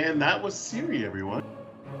 And that was Siri, everyone.